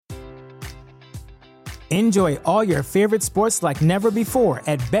Enjoy all your favorite sports like never before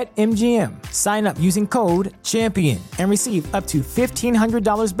at BetMGM. Sign up using code CHAMPION and receive up to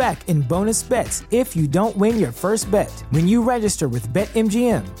 $1,500 back in bonus bets if you don't win your first bet. When you register with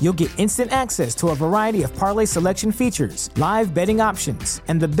BetMGM, you'll get instant access to a variety of parlay selection features, live betting options,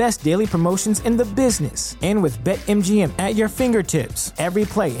 and the best daily promotions in the business. And with BetMGM at your fingertips, every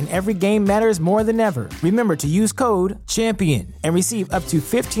play and every game matters more than ever. Remember to use code CHAMPION and receive up to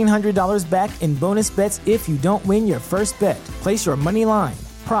 $1,500 back in bonus bets if you don't win your first bet. Place your money line,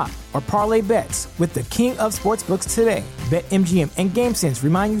 prop, or parlay bets with the king of sportsbooks today. BetMGM and GameSense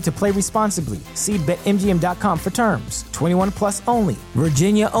remind you to play responsibly. See BetMGM.com for terms. 21 plus only.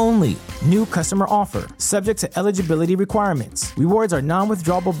 Virginia only. New customer offer. Subject to eligibility requirements. Rewards are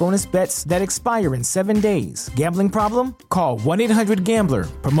non-withdrawable bonus bets that expire in 7 days. Gambling problem? Call 1-800-GAMBLER.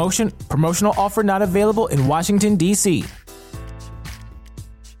 Promotional offer not available in Washington, D.C.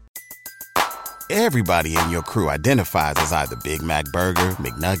 Everybody in your crew identifies as either Big Mac Burger,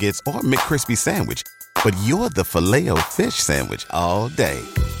 McNuggets, or McCrispy Sandwich. But you're the Filet-O-Fish Sandwich all day.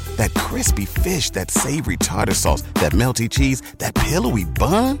 That crispy fish, that savory tartar sauce, that melty cheese, that pillowy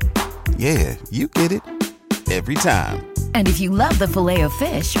bun. Yeah, you get it. Every time. And if you love the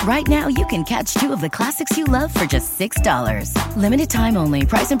Filet-O-Fish, right now you can catch two of the classics you love for just $6. Limited time only.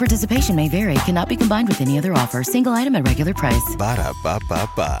 Price and participation may vary. Cannot be combined with any other offer. Single item at regular price.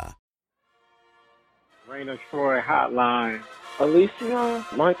 Ba-da-ba-ba-ba. Rain of Troy hotline. Alicia,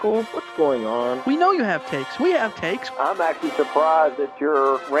 Michael, what's going on? We know you have takes. We have takes. I'm actually surprised that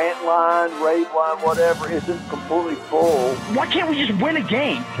your rant line, rave line, whatever, isn't completely full. Why can't we just win a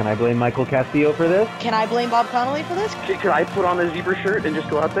game? Can I blame Michael Castillo for this? Can I blame Bob Connolly for this? Could I put on a zebra shirt and just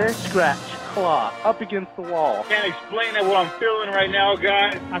go out there? Scratch, claw, up against the wall. Can't explain it what I'm feeling right now,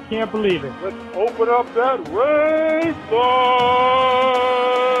 guys. I can't believe it. Let's open up that race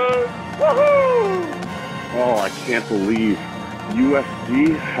line! Woohoo! Oh, I can't believe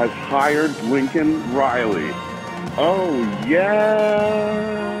USC has hired Lincoln Riley. Oh,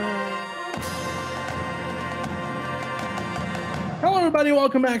 yeah. Hello, everybody.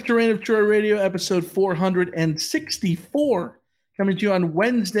 Welcome back to Reign of Troy Radio, episode 464. Coming to you on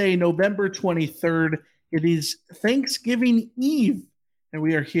Wednesday, November 23rd. It is Thanksgiving Eve, and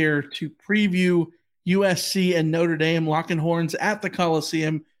we are here to preview USC and Notre Dame locking horns at the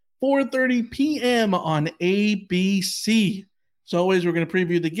Coliseum, 4:30 p.m. on ABC. As always, we're going to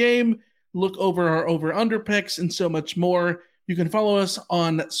preview the game, look over our over-under picks, and so much more. You can follow us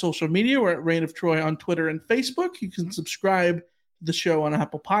on social media. We're at Reign of Troy on Twitter and Facebook. You can subscribe to the show on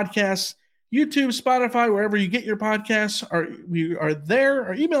Apple Podcasts, YouTube, Spotify, wherever you get your podcasts. We are there.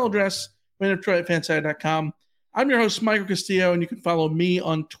 Our email address, reignoftroy@fanside.com. I'm your host, Michael Castillo, and you can follow me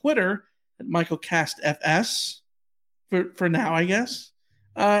on Twitter at MichaelCastFS for now, I guess.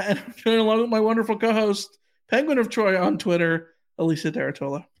 And I'm joined along with my wonderful co-host, Penguin of Troy on Twitter, Alicia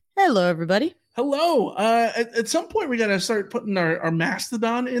Deratola. Hello, everybody. Hello. At some point, we got to start putting our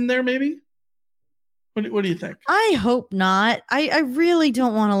Mastodon in there, maybe? What do you think? I hope not. I really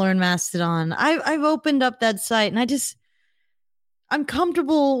don't want to learn Mastodon. I've opened up that site, and I'm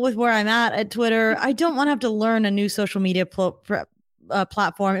comfortable with where I'm at Twitter. I don't want to have to learn a new social media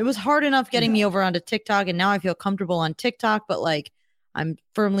platform. It was hard enough getting me over onto TikTok, and now I feel comfortable on TikTok, but I'm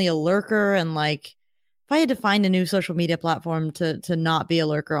firmly a lurker, and if I had to find a new social media platform to not be a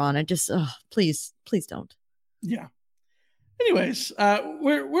lurker on, please don't. Yeah. Anyways,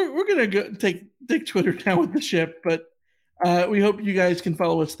 we're gonna go take Twitter down with the ship, but we hope you guys can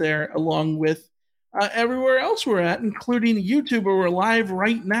follow us there along with everywhere else we're at, including YouTube, where we're live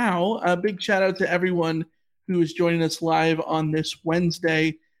right now. A big shout out to everyone who is joining us live on this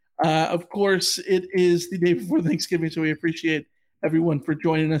Wednesday. Of course, it is the day before Thanksgiving, so we appreciate everyone for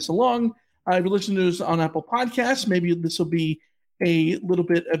joining us along. If you're listening to us on Apple Podcasts, maybe this will be a little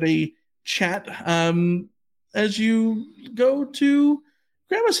bit of a chat as you go to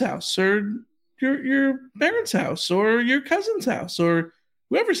grandma's house or your parents' house or your cousin's house or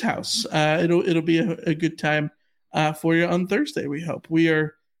whoever's house. It'll be a good time for you on Thursday, we hope. We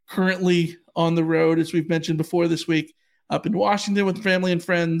are currently on the road, as we've mentioned before this week, up in Washington with family and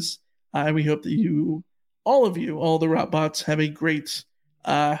friends. And we hope that all of you, all the Rotbots, have a great,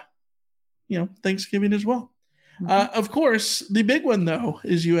 Thanksgiving as well. Mm-hmm. Of course, the big one, though,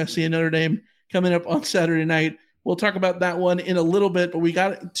 is USC and Notre Dame coming up on Saturday night. We'll talk about that one in a little bit, but we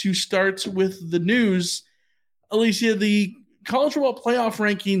got to start with the news. Alicia, the college football playoff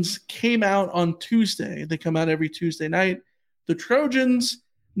rankings came out on Tuesday. They come out every Tuesday night. The Trojans,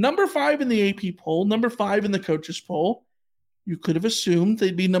 number 5 in the AP poll, number 5 in the coaches poll. You could have assumed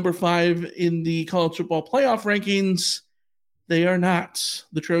they'd be number 5 in the college football playoff rankings. They are not.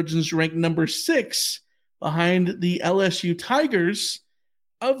 The Trojans rank number 6 behind the LSU Tigers,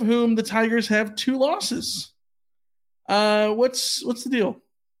 of whom the Tigers have 2 losses. What's the deal?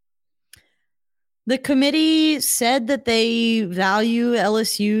 The committee said that they value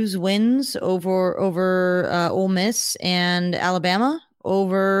LSU's wins over Ole Miss and Alabama,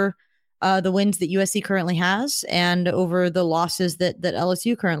 over the wins that USC currently has, and over the losses that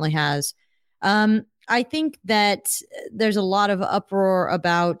LSU currently has. I think that there's a lot of uproar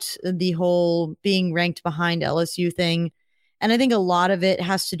about the whole being ranked behind LSU thing. And I think a lot of it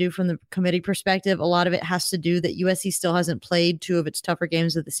has to do from the committee perspective. A lot of it has to do that USC still hasn't played 2 of its tougher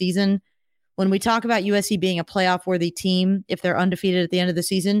games of the season. When we talk about USC being a playoff-worthy team, if they're undefeated at the end of the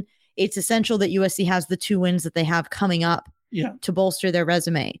season, it's essential that USC has the 2 wins that they have coming up to bolster their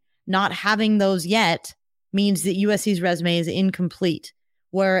resume. Not having those yet means that USC's resume is incomplete,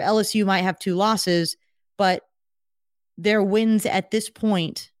 where LSU might have 2 losses, but their wins at this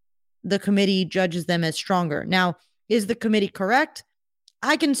point, the committee judges them as stronger. Now, is the committee correct?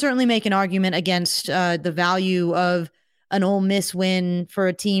 I can certainly make an argument against the value of an Ole Miss win for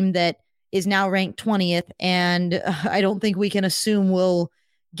a team that is now ranked 20th, and I don't think we can assume we'll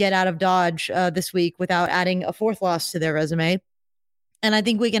get out of Dodge this week without adding a 4th loss to their resume. And I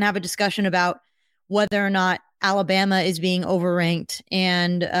think we can have a discussion about whether or not Alabama is being overranked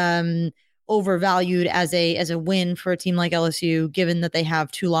and overvalued as a win for a team like LSU, given that they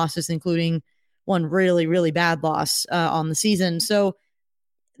have 2 losses, including one really, really bad loss on the season. So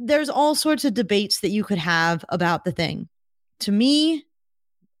there's all sorts of debates that you could have about the thing. To me,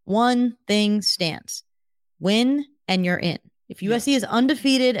 one thing stands: win and you're in. If USC is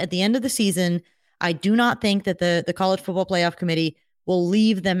undefeated at the end of the season, I do not think that the College Football Playoff Committee will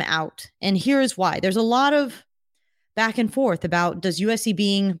leave them out. And here's why. There's a lot of back and forth about, does USC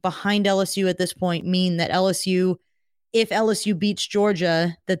being behind LSU at this point mean that LSU, if LSU beats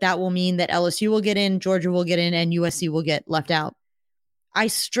Georgia, that will mean that LSU will get in, Georgia will get in, and USC will get left out? I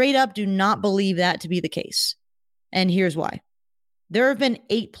straight up do not believe that to be the case. And here's why. There have been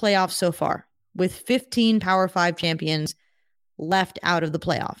 8 playoffs so far, with 15 Power 5 champions left out of the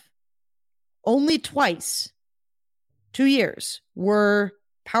playoff. Only twice, 2 years, were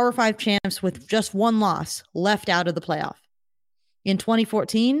Power 5 champs with just 1 loss left out of the playoff. In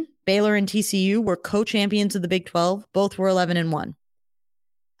 2014, Baylor and TCU were co-champions of the Big 12. Both were 11-1.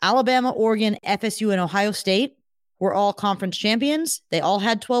 Alabama, Oregon, FSU, and Ohio State were all conference champions. They all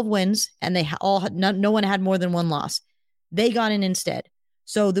had 12 wins, and they all had, no one had more than 1 loss. They got in instead.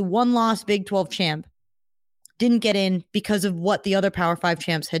 So the 1-loss Big 12 champ didn't get in because of what the other Power 5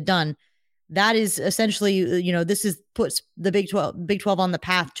 champs had done. That is essentially, this puts the Big 12 on the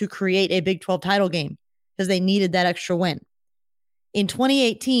path to create a Big 12 title game because they needed that extra win. In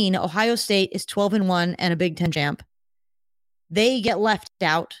 2018, Ohio State is 12-1 and a Big 10 champ. They get left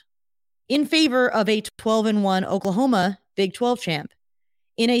out in favor of a 12-1 Oklahoma Big 12 champ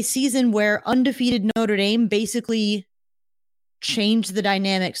in a season where undefeated Notre Dame basically changed the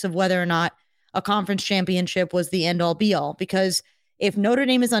dynamics of whether or not a conference championship was the end-all be-all. Because if Notre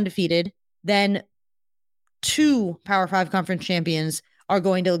Dame is undefeated, then 2 Power 5 conference champions are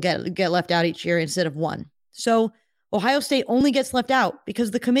going to get left out each year instead of 1. So Ohio State only gets left out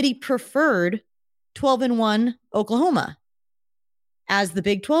because the committee preferred 12-1 Oklahoma as the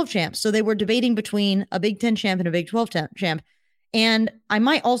Big 12 champ. So they were debating between a Big 10 champ and a Big 12 champ. And I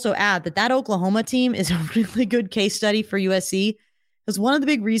might also add that Oklahoma team is a really good case study for USC, because one of the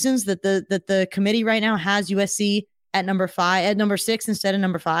big reasons that the committee right now has USC at number 6 instead of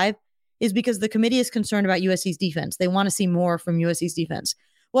number 5 is because the committee is concerned about USC's defense. They want to see more from USC's defense.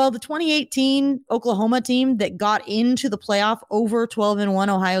 Well, the 2018 Oklahoma team that got into the playoff over 12-1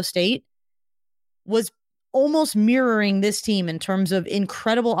 Ohio State was almost mirroring this team in terms of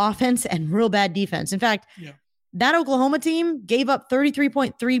incredible offense and real bad defense. In fact, that Oklahoma team gave up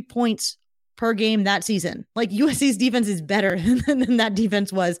 33.3 points per game that season. Like, USC's defense is better than that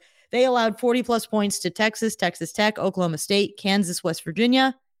defense was. They allowed 40-plus points to Texas, Texas Tech, Oklahoma State, Kansas, West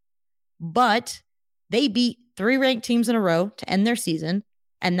Virginia. But they beat 3 ranked teams in a row to end their season,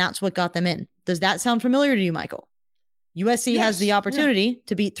 and that's what got them in. Does that sound familiar to you, Michael? USC has the opportunity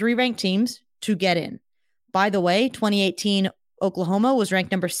to beat 3 ranked teams to get in. By the way, 2018 Oklahoma was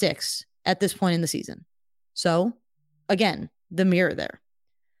ranked number 6 at this point in the season. So, again, the mirror there.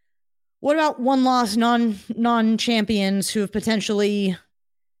 What about 1-loss non-champions who have potentially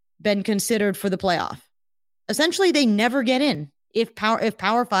been considered for the playoff? Essentially, they never get in if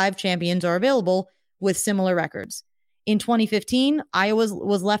Power 5 champions are available with similar records. In 2015, Iowa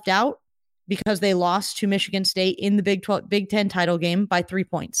was left out because they lost to Michigan State in the Big 10 title game by 3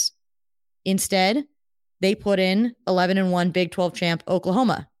 points. Instead, they put in 11-1 Big 12 champ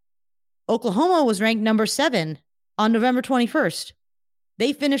Oklahoma. Oklahoma was ranked number 7 on November 21st.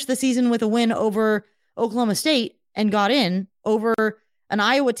 They finished the season with a win over Oklahoma State and got in over an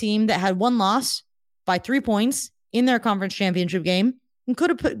Iowa team that had one loss by 3 points in their conference championship game and could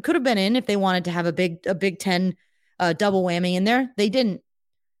have been in if they wanted to have a Big Ten double whammy in there. They didn't.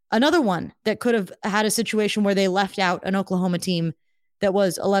 Another one that could have had a situation where they left out an Oklahoma team that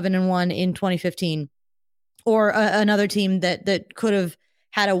was 11-1 in 2015, or another team that could have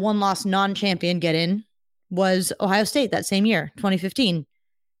had a one-loss non-champion get in was Ohio State that same year, 2015.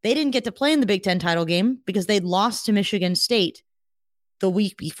 They didn't get to play in the Big Ten title game because they'd lost to Michigan State the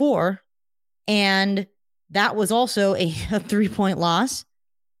week before, and that was also a 3-point loss.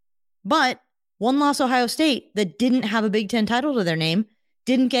 But one-loss Ohio State that didn't have a Big Ten title to their name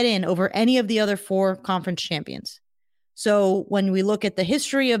didn't get in over any of the other 4 conference champions. So when we look at the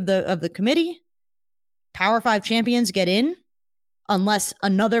history of the committee, Power 5 champions get in unless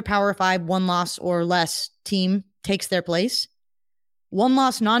another Power 5 one-loss or less team takes their place.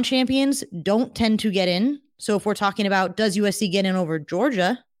 One-loss non-champions don't tend to get in. So if we're talking about, does USC get in over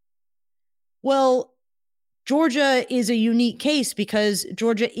Georgia? Well, Georgia is a unique case because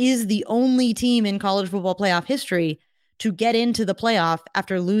Georgia is the only team in college football playoff history to get into the playoff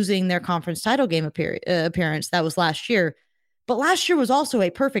after losing their conference title game appearance. That was last year. But last year was also a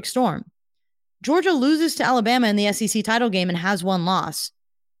perfect storm. Georgia loses to Alabama in the SEC title game and has one loss.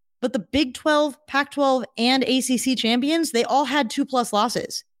 But the Big 12, Pac-12, and ACC champions, they all had 2+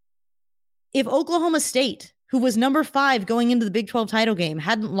 losses. If Oklahoma State, who was number 5 going into the Big 12 title game,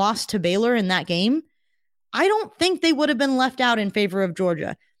 hadn't lost to Baylor in that game, I don't think they would have been left out in favor of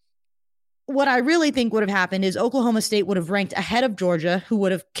Georgia. What I really think would have happened is Oklahoma State would have ranked ahead of Georgia, who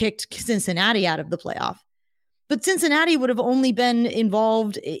would have kicked Cincinnati out of the playoff. But Cincinnati would have only been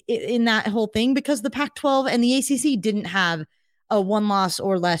involved in that whole thing because the Pac-12 and the ACC didn't have a one-loss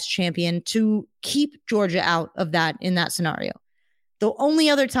or less champion to keep Georgia out of that in that scenario. The only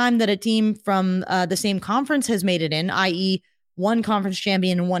other time that a team from the same conference has made it in, i.e. one conference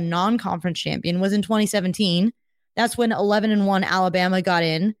champion and one non-conference champion, was in 2017. That's when 11-1 Alabama got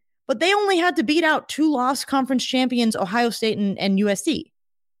in, but they only had to beat out 2-loss conference champions, Ohio State and USC.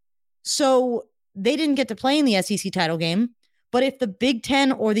 So they didn't get to play in the SEC title game. But if the Big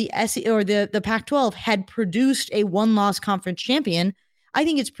Ten or the Pac-12 had produced a one-loss conference champion, I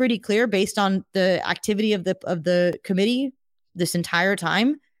think it's pretty clear based on the activity of the committee this entire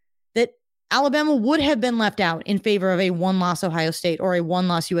time that Alabama would have been left out in favor of a one-loss Ohio State or a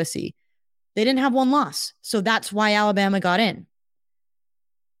one-loss USC. They didn't have one loss, so that's why Alabama got in.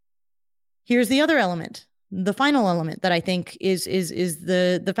 Here's the other element, the final element that I think is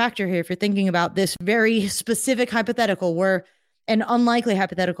the factor here if you're thinking about this very specific hypothetical where an unlikely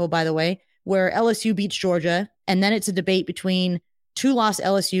hypothetical, by the way, where LSU beats Georgia, and then it's a debate between 2-loss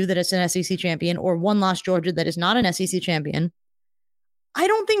LSU that is an SEC champion or 1-loss Georgia that is not an SEC champion. I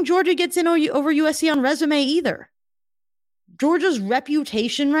don't think Georgia gets in over USC on resume either. Georgia's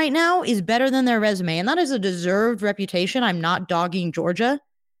reputation right now is better than their resume, and that is a deserved reputation. I'm not dogging Georgia.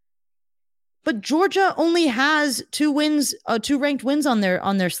 But Georgia only has 2 ranked wins on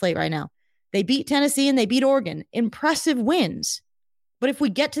their slate right now. They beat Tennessee and they beat Oregon. Impressive wins. But if we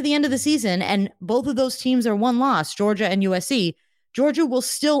get to the end of the season and both of those teams are one loss, Georgia and USC, Georgia will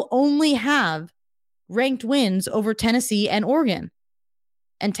still only have ranked wins over Tennessee and Oregon.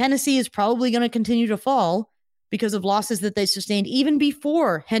 And Tennessee is probably going to continue to fall because of losses that they sustained even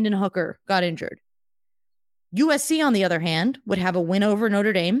before Hendon Hooker got injured. USC, on the other hand, would have a win over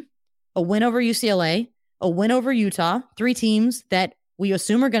Notre Dame, a win over UCLA, a win over Utah, 3 teams that we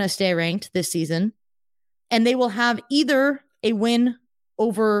assume are going to stay ranked this season. And they will have either a win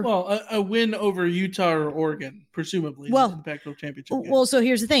over... Well, a win over Utah or Oregon, presumably, in the Pac-12 championship game. Well, so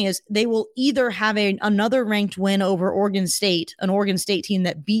here's the thing is they will either have another ranked win over Oregon State, an Oregon State team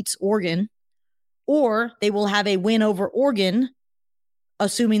that beats Oregon, or they will have a win over Oregon,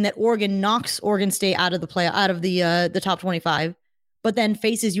 assuming that Oregon knocks Oregon State out of the top 25, but then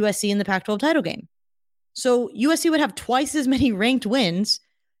faces USC in the Pac-12 title game. So USC would have twice as many ranked wins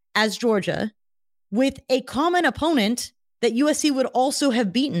as Georgia with a common opponent that USC would also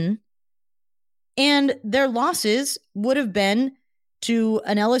have beaten. And their losses would have been to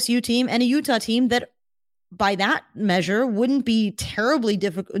an LSU team and a Utah team that by that measure wouldn't be terribly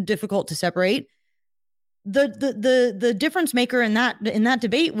difficult to separate. The difference maker in that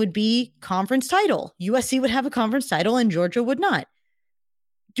debate would be conference title. USC would have a conference title and Georgia would not.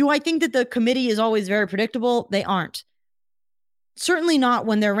 Do I think that the committee is always very predictable? They aren't. Certainly not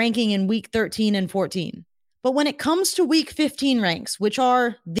when they're ranking in week 13 and 14. But when it comes to week 15 ranks, which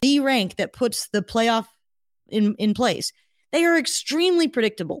are the rank that puts the playoff in place, They are extremely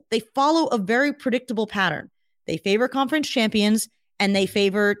predictable. They follow a very predictable pattern. They favor conference champions and they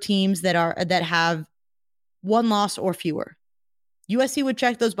favor teams that have one loss or fewer. USC would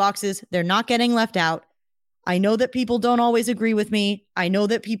check those boxes. They're not getting left out. I know that people don't always agree with me. I know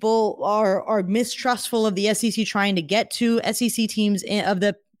that people are mistrustful of the SEC trying to get to SEC teams of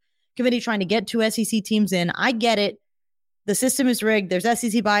the committee trying to get to SEC teams in. I get it. The system is rigged. There's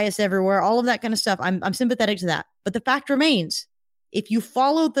SEC bias everywhere, all of that kind of stuff. I'm sympathetic to that. But the fact remains, if you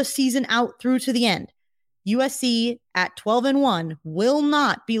follow the season out through to the end, USC at 12-1 will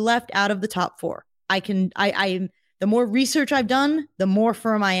not be left out of the top 4. The more research I've done, the more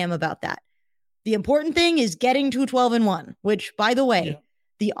firm I am about that. The important thing is getting to 12-1, which, by the way,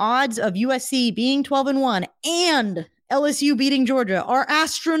 the odds of USC being 12-1 and LSU beating Georgia are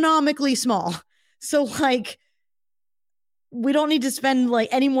astronomically small. So, like, we don't need to spend like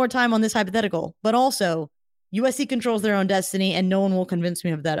any more time on this hypothetical, but also USC controls their own destiny and no one will convince me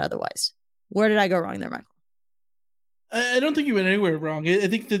of that otherwise. Where did I go wrong there, Michael? I don't think you went anywhere wrong. I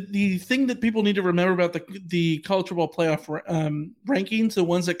think that the thing that people need to remember about the college football playoff rankings, the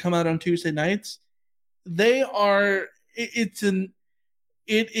ones that come out on Tuesday nights, it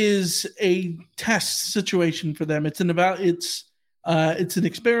is a test situation for them. It's an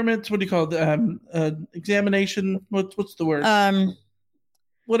experiment. What do you call it? Examination. What's the word?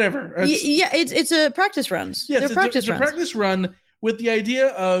 Whatever. It's a practice runs. Yes, it's a practice run with the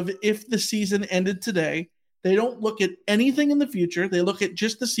idea of if the season ended today, they don't look at anything in the future. They look at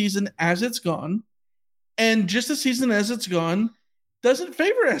just the season as it's gone. And just the season as it's gone doesn't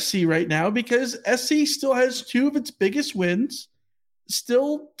favor SC right now because SC still has 2 of its biggest wins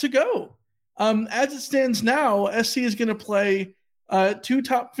still to go. As it stands now, SC is going to play 2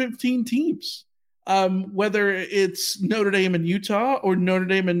 top 15 teams, whether it's Notre Dame and Utah or Notre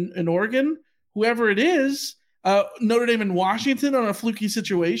Dame and Oregon, whoever it is, Notre Dame and Washington on a fluky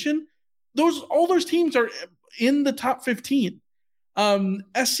situation. All those teams are in the top 15.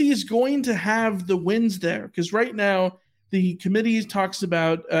 SC is going to have the wins there because right now the committee talks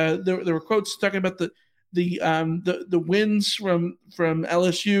about there were quotes talking about the wins from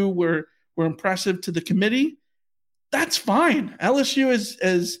LSU were impressive to the committee. That's fine. LSU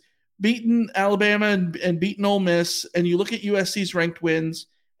has beaten Alabama and beaten Ole Miss, and you look at USC's ranked wins.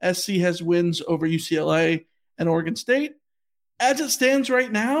 SC has wins over UCLA and Oregon State. As it stands right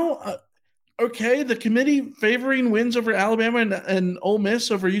now, okay, the committee favoring wins over Alabama and Ole Miss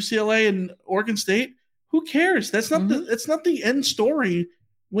over UCLA and Oregon State. Who cares? That's not that's not the end story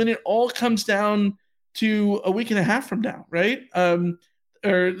when it all comes down to a week and a half from now, right?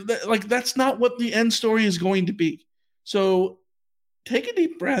 That's not what the end story is going to be. So take a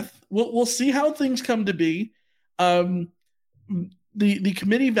deep breath. We'll see how things come to be. The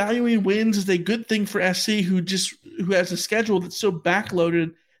committee valuing wins is a good thing for SC, who has a schedule that's so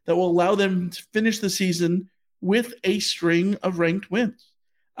backloaded that will allow them to finish the season with a string of ranked wins.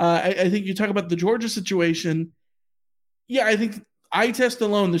 I think you talk about the Georgia situation. Yeah, I think eye test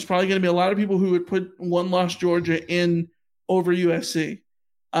alone, there's probably going to be a lot of people who would put one-loss Georgia in over USC.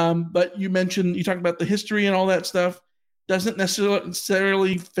 But you talked about the history and all that stuff. Doesn't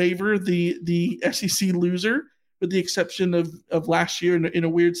necessarily favor the SEC loser, with the exception of last year in a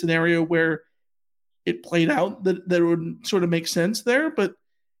weird scenario where it played out that would sort of make sense there. But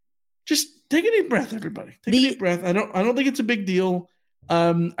just take a deep breath, everybody. Take a deep breath. I don't think it's a big deal.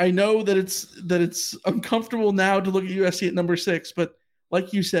 I know that it's uncomfortable now to look at USC at number 6, but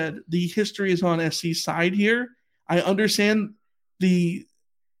like you said, the history is on SC's side here. I understand the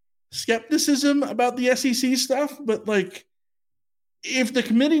skepticism about the SEC stuff, but like, if the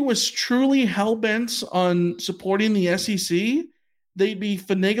committee was truly hell-bent on supporting the SEC, they'd be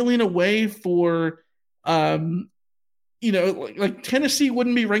finagling away for, like Tennessee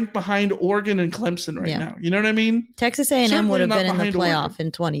wouldn't be ranked behind Oregon and Clemson right now. You know what I mean? Texas A&M would have been in the playoff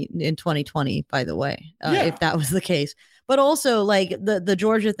in 2020, by the way, if that was the case. But also, like the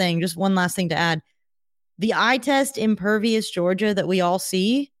Georgia thing, just one last thing to add. The eye test impervious Georgia that we all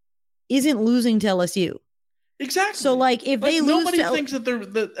see isn't losing to LSU. Exactly. So, like, if they lose, nobody thinks that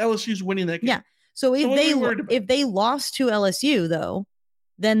LSU's winning that game. Yeah. So if they lost to LSU, though,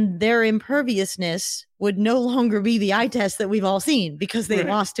 then their imperviousness would no longer be the eye test that we've all seen because they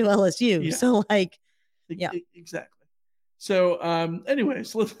lost to LSU. Yeah. So, like, yeah, exactly. So,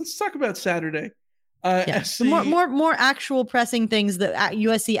 anyways, let's talk about Saturday. So more actual pressing things that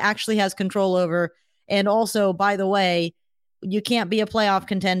USC actually has control over, and also, by the way, you can't be a playoff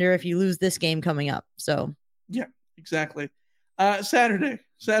contender if you lose this game coming up. So. Yeah, exactly.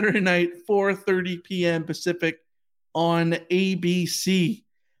 Saturday night, 4:30 p.m. Pacific on ABC.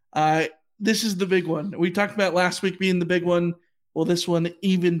 this is the big one. We talked about last week being the big one. Well, this one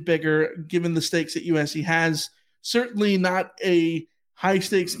even bigger, given the stakes that USC has. Certainly not a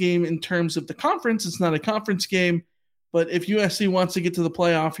high-stakes game in terms of the conference. It's not a conference game. But if USC wants to get to the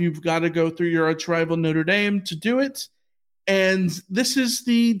playoff, you've got to go through your arch-rival Notre Dame to do it. And this is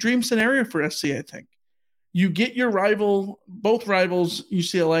the dream scenario for SC, I think. You get your both rivals,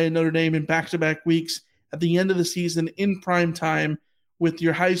 UCLA and Notre Dame, in back-to-back weeks at the end of the season in prime time with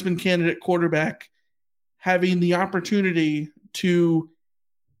your Heisman candidate quarterback having the opportunity to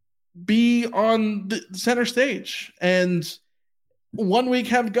be on the center stage. And one week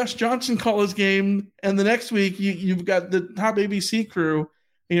have Gus Johnson call his game, and the next week you've got the top ABC crew,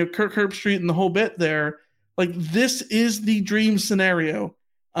 Kirk Herbstreit and the whole bit there. Like, this is the dream scenario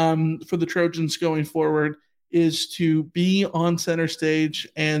for the Trojans going forward, is to be on center stage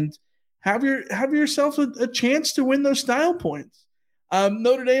and have yourself a chance to win those style points.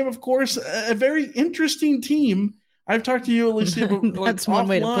 Notre Dame, of course, a very interesting team. I've talked to you, Alicia, that's one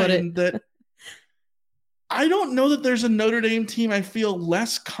way to put it. That I don't know that there's a Notre Dame team I feel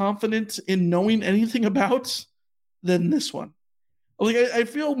less confident in knowing anything about than this one. Like, I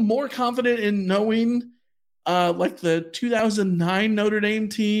feel more confident in knowing like the 2009 Notre Dame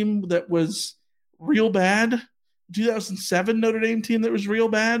team that was real bad, 2007 Notre Dame team that was real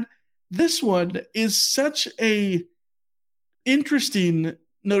bad. This one is such a interesting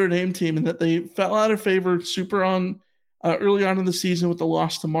Notre Dame team in that they fell out of favor super early on in the season with the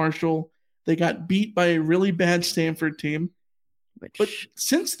loss to Marshall. They got beat by a really bad Stanford team. But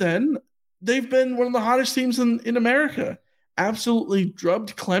since then, they've been one of the hottest teams in America. Absolutely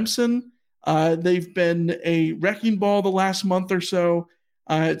drubbed Clemson. They've been a wrecking ball the last month or so,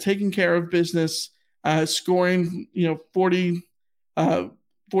 taking care of business, scoring 40,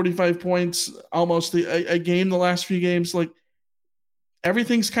 45 points almost a game the last few games. Like,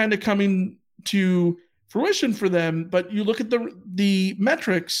 everything's kind of coming to fruition for them. But you look at the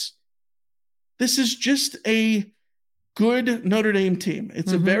metrics, this is just a good Notre Dame team.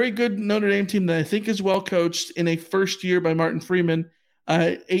 It's a very good Notre Dame team that I think is well coached in a first year by Martin Freeman.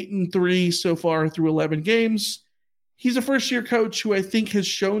 8-3 so far through 11 games. He's a first-year coach who I think has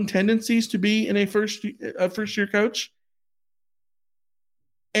shown tendencies to be in a first-year coach,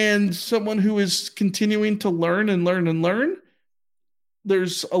 and someone who is continuing to learn and learn and learn.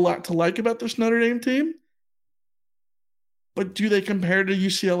 There's a lot to like about this Notre Dame team. But do they compare to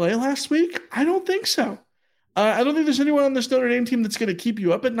UCLA last week? I don't think so. I don't think there's anyone on this Notre Dame team that's going to keep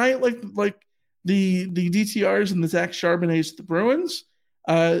you up at night like the DTRs and the Zach Charbonnets, the Bruins.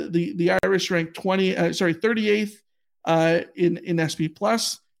 The Irish ranked 38th in SP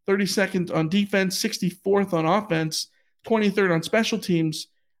Plus, 32nd on defense, 64th on offense, 23rd on special teams.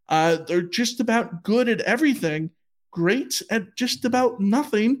 They're just about good at everything, great at just about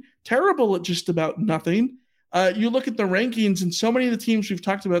nothing, terrible at just about nothing. You look at the rankings, and so many of the teams we've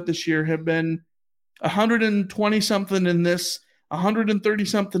talked about this year have been 120-something in this,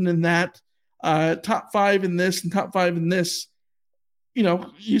 130-something in that, top 5 in this and top 5 in this.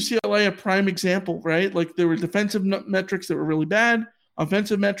 UCLA, a prime example, right? Like, there were defensive metrics that were really bad,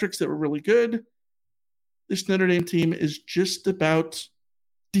 offensive metrics that were really good. This Notre Dame team is just about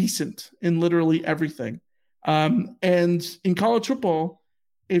decent in literally everything. And in college football,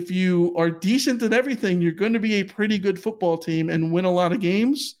 if you are decent at everything, you're going to be a pretty good football team and win a lot of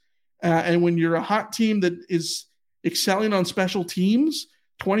games. And when you're a hot team that is excelling on special teams,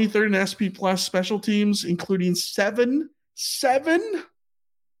 23rd in SP Plus special teams, including seven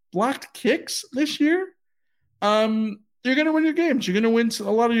blocked kicks this year, you're going to win your games. You're going to win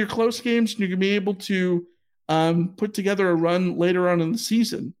a lot of your close games, and you're going to be able to put together a run later on in the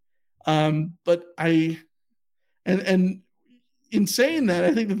season. But in saying that,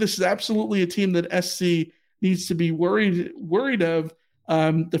 I think that this is absolutely a team that SC needs to be worried of.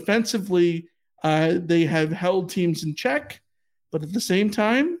 Defensively, they have held teams in check, but at the same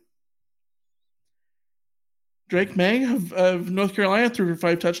time, Drake May of North Carolina threw for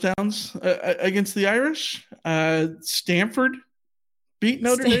 5 touchdowns against the Irish. Stanford beat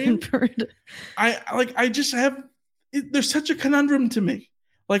Notre Dame. There's such a conundrum to me.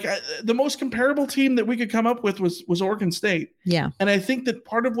 The most comparable team that we could come up with was Oregon State. Yeah. And I think that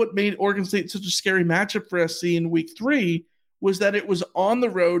part of what made Oregon State such a scary matchup for SC in week 3 was that it was on the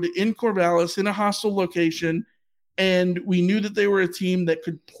road in Corvallis in a hostile location. And we knew that they were a team that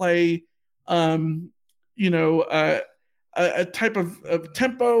could play, a type of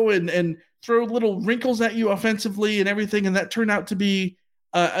tempo and throw little wrinkles at you offensively and everything. And that turned out to be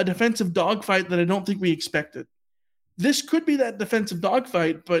a defensive dogfight that I don't think we expected. This could be that defensive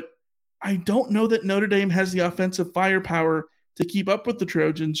dogfight, but I don't know that Notre Dame has the offensive firepower to keep up with the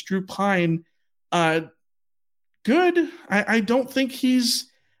Trojans. Drew Pine, good. I don't think he's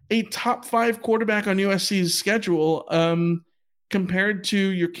a top 5 quarterback on USC's schedule compared to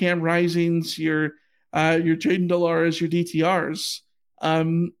your Cam Risings, your Jaden Delaras, your DTRs.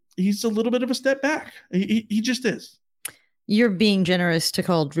 He's a little bit of a step back. He just is. You're being generous to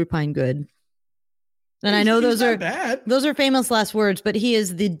call Drew Pine good. And I know those are famous last words, but he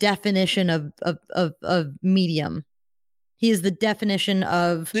is the definition of medium. He is the definition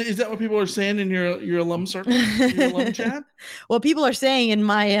of. Is that what people are saying in your alum circle, your alum chat? What people are saying in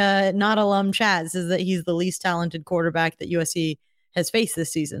my not alum chats is that he's the least talented quarterback that USC has faced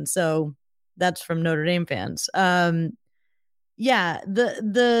this season. So that's from Notre Dame fans. Yeah,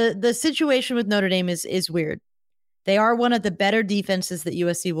 the situation with Notre Dame is weird. They are one of the better defenses that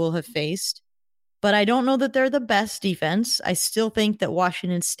USC will have faced, but I don't know that they're the best defense. I still think that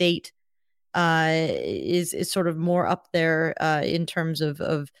Washington State is sort of more up there in terms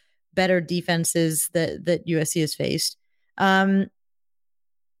of better defenses that USC has faced.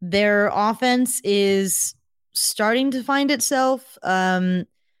 Their offense is starting to find itself.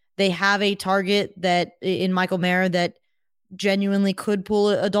 They have a target that in Michael Mayer that genuinely could pull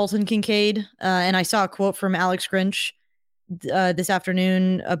a Dalton Kincaid. And I saw a quote from Alex Grinch this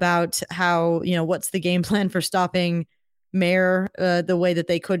afternoon about how, what's the game plan for stopping Mayer the way that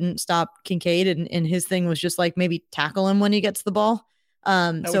they couldn't stop Kincaid. And his thing was just like, maybe tackle him when he gets the ball.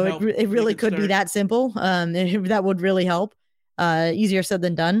 So it really could be that simple. That would really help. Easier said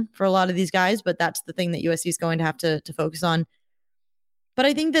than done for a lot of these guys, but that's the thing that USC is going to have to focus on. But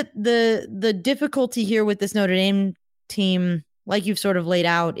I think that the difficulty here with this Notre Dame team, like you've sort of laid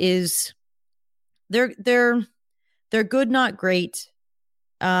out, is they're good, not great.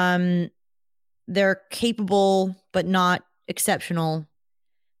 They're capable, but not exceptional.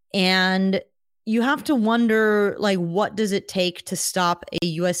 And you have to wonder, like, what does it take to stop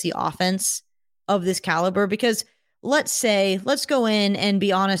a USC offense of this caliber? Because let's go in and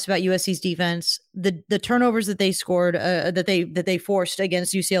be honest about USC's defense. The turnovers that they scored, that they forced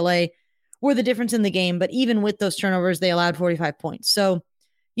against UCLA were the difference in the game. But even with those turnovers, they allowed 45 points. So,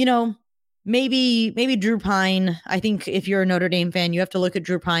 maybe Drew Pine, I think if you're a Notre Dame fan, you have to look at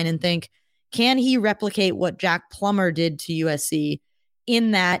Drew Pine and think, can he replicate what Jack Plummer did to USC,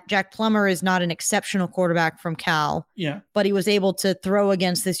 in that Jack Plummer is not an exceptional quarterback from Cal, but he was able to throw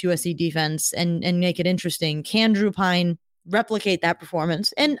against this USC defense and make it interesting. Can Drew Pine replicate that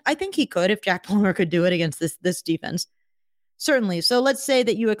performance? And I think he could if Jack Plummer could do it against this defense. Certainly. So let's say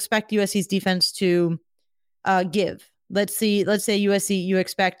that you expect USC's defense to give. Let's say USC, you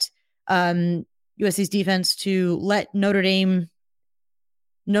expect USC's defense to let Notre Dame's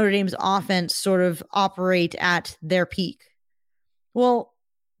offense sort of operate at their peak. Well,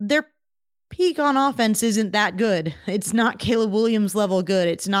 their peak on offense isn't that good. It's not Caleb Williams level good.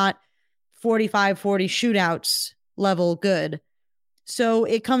 It's not 45-40 shootouts level good. So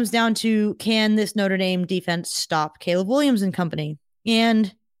it comes down to, can this Notre Dame defense stop Caleb Williams and company?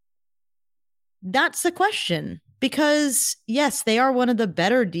 And that's the question. Because, yes, they are one of the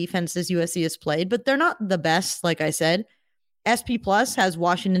better defenses USC has played, but they're not the best, like I said. SP Plus has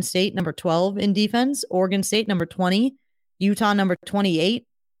Washington State number 12 in defense, Oregon State number 20, Utah number 28,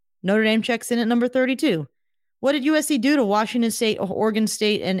 Notre Dame checks in at number 32. What did USC do to Washington State, Oregon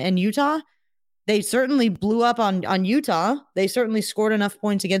State, and Utah? They certainly blew up on Utah. They certainly scored enough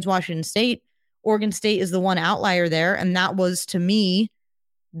points against Washington State. Oregon State is the one outlier there, and that was, to me,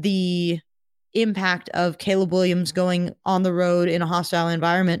 the impact of Caleb Williams going on the road in a hostile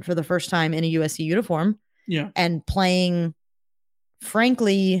environment for the first time in a USC uniform. And playing,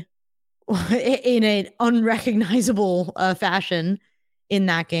 frankly, in an unrecognizable fashion in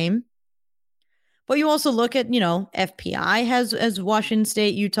that game. But you also look at, FPI has Washington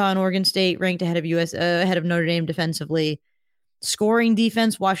State, Utah, and Oregon State ranked ahead of Notre Dame defensively. Scoring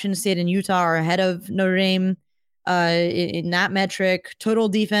defense, Washington State and Utah are ahead of Notre Dame in that metric. Total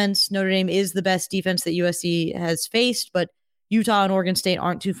defense, Notre Dame is the best defense that USC has faced, but Utah and Oregon State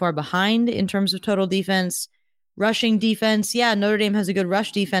aren't too far behind in terms of total defense. Rushing defense, Notre Dame has a good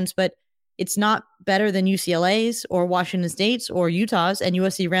rush defense, but it's not better than UCLA's or Washington State's or Utah's, and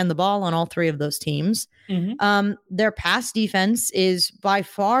USC ran the ball on all three of those teams. Mm-hmm. Their pass defense is by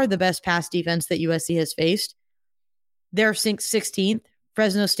far the best pass defense that USC has faced. They're 16th.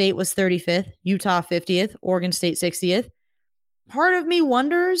 Fresno State was 35th, Utah 50th, Oregon State 60th. Part of me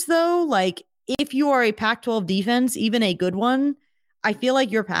wonders, though, like, if you are a Pac-12 defense, even a good one, I feel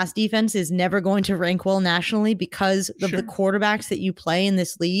like your pass defense is never going to rank well nationally because of the quarterbacks that you play in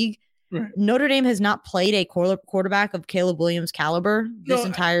this league. Right. Notre Dame has not played a quarterback of Caleb Williams' caliber this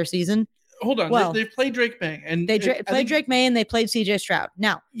entire season. hold on. Well, They've played Drake May. And they played Drake May and they played CJ Stroud.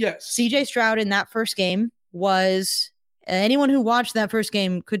 Now, yes, CJ Stroud in that first game was, anyone who watched that first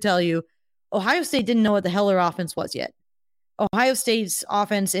game could tell you, Ohio State didn't know what the hell their offense was yet. Ohio State's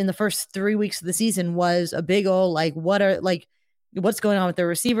offense in the first 3 weeks of the season was a big old, what's going on with their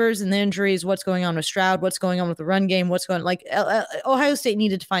receivers and the injuries, what's going on with Stroud, what's going on with the run game, Ohio State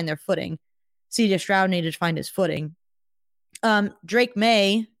needed to find their footing. CJ Stroud needed to find his footing. Drake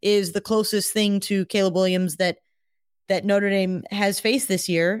May is the closest thing to Caleb Williams that Notre Dame has faced this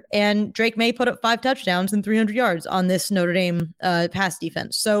year. And Drake May put up 5 touchdowns and 300 yards on this Notre Dame pass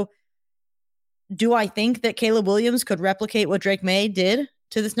defense. So do I think that Caleb Williams could replicate what Drake May did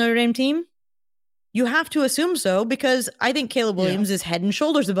to this Notre Dame team? You have to assume so, because I think Caleb Williams is head and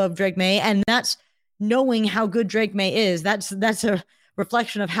shoulders above Drake May, and that's knowing how good Drake May is. That's a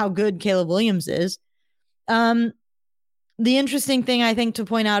reflection of how good Caleb Williams is. The interesting thing I think to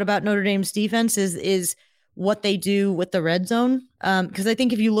point out about Notre Dame's defense is what they do with the red zone. Because I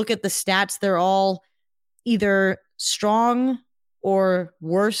think if you look at the stats, they're all either strong or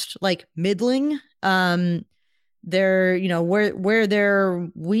worst, like middling. They're, where they're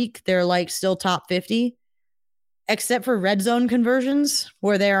weak, they're like still top 50, except for red zone conversions,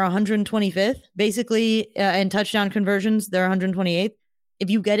 where they're 125th, basically, and touchdown conversions, they're 128th. If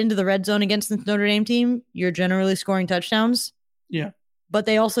you get into the red zone against the Notre Dame team, you're generally scoring touchdowns. Yeah. But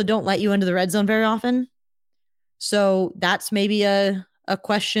they also don't let you into the red zone very often. So that's maybe a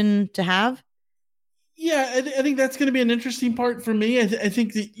question to have. Yeah, I think that's going to be an interesting part for me. I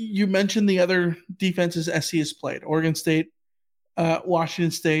think that you mentioned the other defenses SC has played. Oregon State,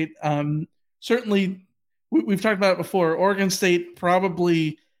 Washington State. Certainly, we've talked about it before. Oregon State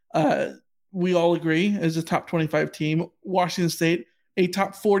probably, we all agree, is a top 25 team. Washington State, a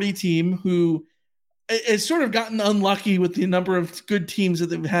top 40 team who has sort of gotten unlucky with the number of good teams that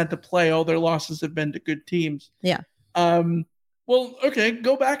they've had to play. All their losses have been to good teams. Yeah. Well, okay,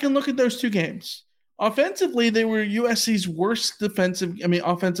 go back and look at those two games. Offensively, they were USC's worst offensive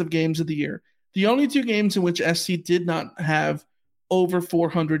games of the year. The only two games in which SC did not have over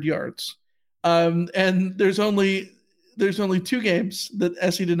 400 yards. And there's only two games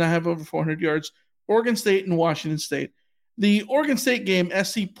that SC did not have over 400 yards, Oregon State and Washington State. The Oregon State game,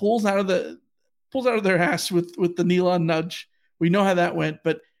 SC pulls out of their ass with the Nealon nudge. We know how that went,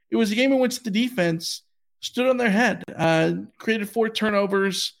 but it was a game in which the defense stood on their head, created 4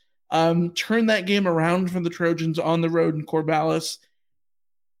 turnovers, turned that game around for the Trojans on the road in Corvallis.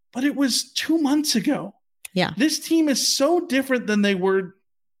 But it was 2 months ago. Yeah. This team is so different than they were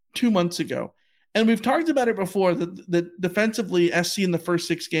 2 months ago. And we've talked about it before, that defensively, SC in the first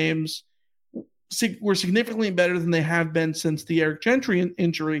 6 games were significantly better than they have been since the Eric Gentry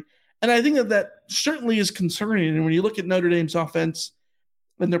injury. And I think that certainly is concerning. And when you look at Notre Dame's offense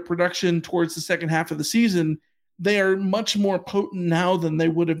and their production towards the second half of the season, they are much more potent now than they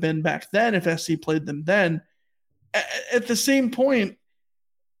would have been back then if SC played them then. At the same point,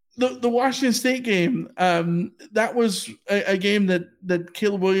 the Washington State game, that was a game that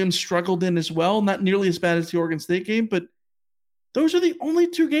Caleb Williams struggled in as well. Not nearly as bad as the Oregon State game, but those are the only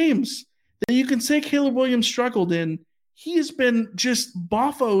 2 games that you can say Caleb Williams struggled in. He has been just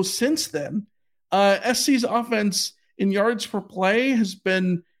boffo since then. SC's offense in yards per play has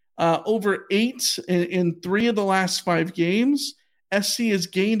been over 8 in 3 of the last 5 games. SC has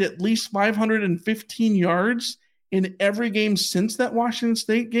gained at least 515 yards in every game since that Washington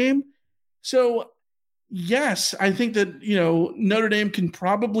State game. So, yes, I think that, Notre Dame can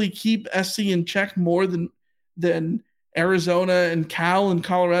probably keep SC in check more than Arizona and Cal and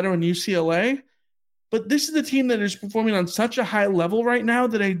Colorado and UCLA. But this is the team that is performing on such a high level right now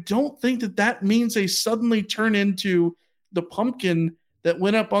that I don't think that means they suddenly turn into the pumpkin that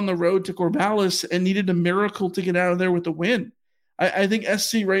went up on the road to Corvallis and needed a miracle to get out of there with a win. I think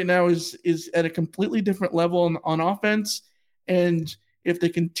SC right now is at a completely different level on offense. And if they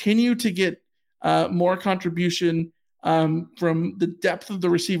continue to get more contribution from the depth of the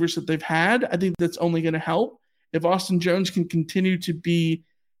receivers that they've had, I think that's only going to help. If Austin Jones can continue to be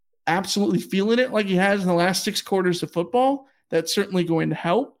absolutely feeling it like he has in the last 6 quarters of football, that's certainly going to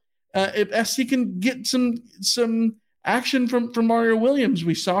help. If SC can get some action from Mario Williams,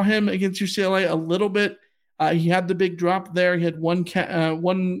 we saw him against UCLA a little bit. He had the big drop there. He had one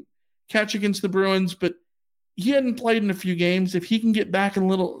catch against the Bruins, but he hadn't played in a few games. If he can get back a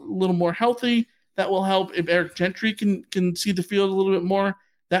little more healthy, that will help. If Eric Gentry can see the field a little bit more,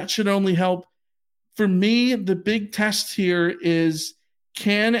 that should only help. For me, the big test here is,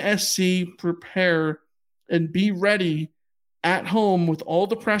 can SC prepare and be ready at home with all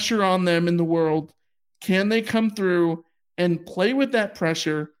the pressure on them in the world? Can they come through and play with that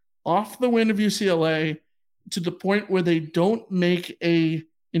pressure, off the win of UCLA to the point where they don't make a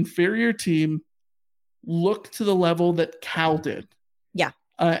inferior team look to the level that Cal did. Yeah.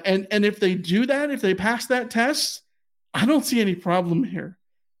 And if they do that, if they pass that test, I don't see any problem here.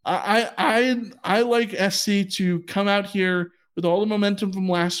 I like SC to come out here with all the momentum from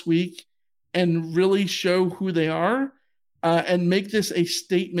last week and really show who they are and make this a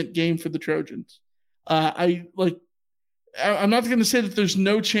statement game for the Trojans. I'm not going to say that there's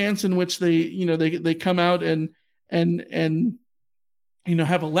no chance in which they come out and have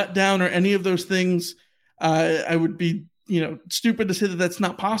a letdown or any of those things. I would be stupid to say that that's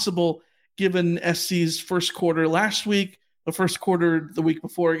not possible given SC's first quarter last week, the first quarter the week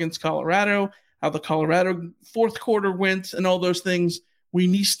before against Colorado, how the Colorado fourth quarter went, and all those things.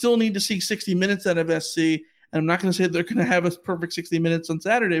 We still need to see 60 minutes out of SC, and I'm not going to say they're going to have a perfect 60 minutes on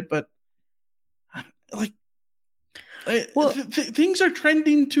Saturday, but things are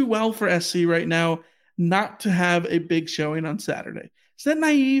trending too well for SC right now not to have a big showing on Saturday. Is that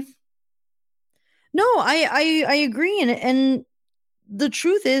naive? No, I agree, and the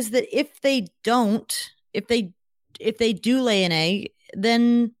truth is that if they do lay an egg,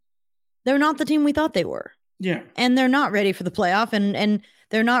 then they're not the team we thought they were. Yeah. And they're not ready for the playoff, and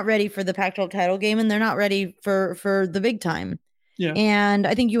they're not ready for the Pac-12 title game, and they're not ready for the big time. Yeah. And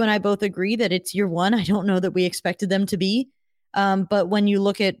I think you and I both agree that it's year one. I don't know that we expected them to be. But when you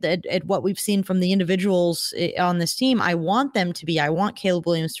look at what we've seen from the individuals on this team, I want them to be. I want Caleb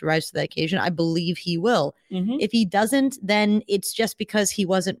Williams to rise to that occasion. I believe he will. Mm-hmm. If he doesn't, then it's just because he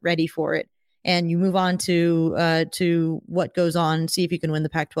wasn't ready for it. And you move on to what goes on, see if you can win the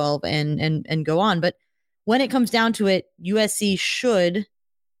Pac-12 and go on. But when it comes down to it, USC should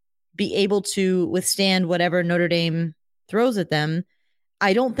be able to withstand whatever Notre Dame throws at them.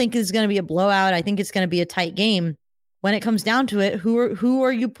 I don't think it's going to be a blowout. I think it's going to be a tight game. When it comes down to it, who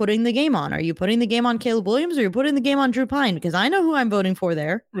are you putting the game on? Are you putting the game on Caleb Williams, or are you putting the game on Drew Pine? Because I know who I'm voting for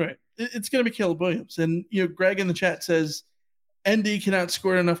there. Right. It's going to be Caleb Williams. And, Greg in the chat says ND cannot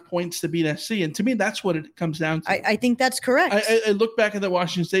score enough points to beat SC. And to me, that's what it comes down to. I think that's correct. I look back at the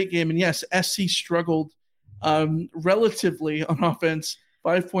Washington State game, and yes, SC struggled relatively on offense,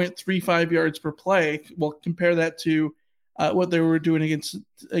 5.35 yards per play. Well, compare that to what they were doing against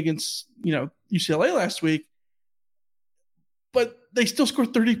UCLA last week. But they still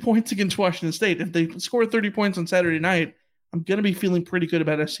scored 30 points against Washington State. If they score 30 points on Saturday night, I'm going to be feeling pretty good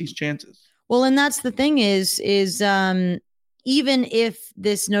about SC's chances. Well, and that's the thing is even if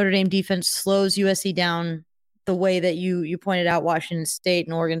this Notre Dame defense slows USC down the way that you pointed out Washington State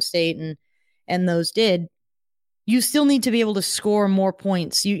and Oregon State and those did, you still need to be able to score more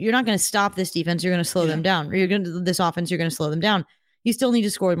points. You're not going to stop this defense. You're going to slow them down. Or this offense, you're going to slow them down. You still need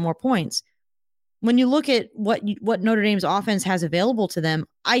to score more points. When you look at what Notre Dame's offense has available to them,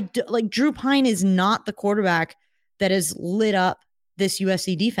 Drew Pine is not the quarterback that has lit up this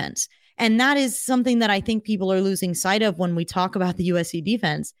USC defense. And that is something that I think people are losing sight of when we talk about the USC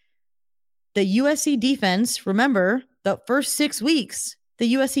defense. The USC defense, remember, the first 6 weeks,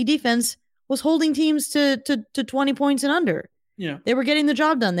 the USC defense was holding teams to 20 points and under. Yeah. They were getting the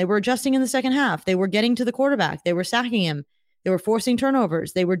job done. They were adjusting in the second half. They were getting to the quarterback. They were sacking him. They were forcing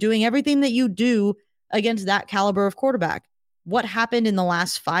turnovers. They were doing everything that you do against that caliber of quarterback. What happened in the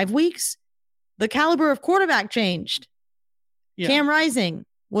last 5 weeks? The caliber of quarterback changed. Yeah. Cam Rising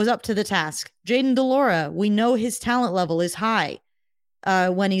was up to the task. Jaden DeLora, we know his talent level is high.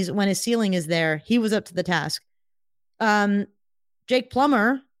 When his ceiling is there, he was up to the task. Jake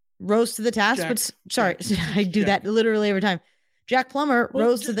Plummer rose to the task. I do that literally every time. Jack Plummer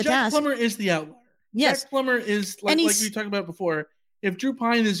rose to the task. Jack Plummer is the outlier. Yes. Jack Plummer is like we talked about before. If Drew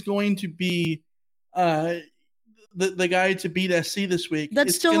Pine is going to be the guy to beat SC this week,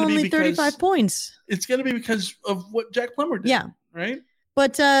 that's still only 35 points. It's going to be because of what Jack Plummer did. Yeah. Right.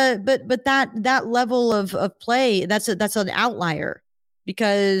 But that level of play, that's an outlier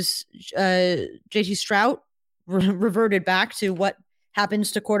because JT Strout reverted back to what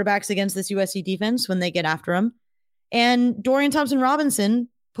happens to quarterbacks against this USC defense when they get after him. And Dorian Thompson-Robinson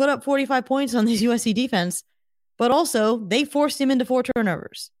put up 45 points on this USC defense, but also they forced him into 4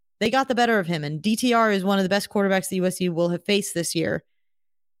 turnovers. They got the better of him, and DTR is one of the best quarterbacks the USC will have faced this year.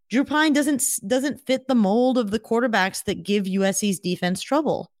 Drew Pine doesn't fit the mold of the quarterbacks that give USC's defense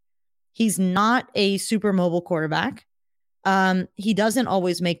trouble. He's not a super mobile quarterback. He doesn't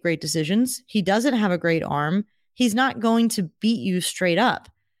always make great decisions. He doesn't have a great arm. He's not going to beat you straight up.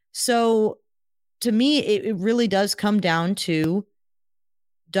 So to me, it really does come down to,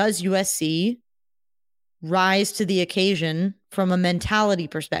 does USC rise to the occasion from a mentality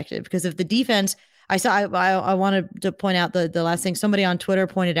perspective? Because if the defense, I wanted to point out the last thing. Somebody on Twitter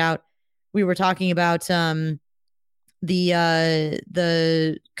pointed out, we were talking about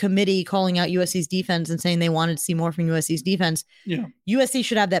the committee calling out USC's defense and saying they wanted to see more from USC's defense. Yeah. USC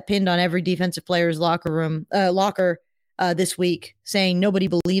should have that pinned on every defensive player's locker this week, saying nobody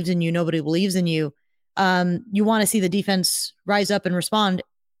believes in you. Nobody believes in you. You want to see the defense rise up and respond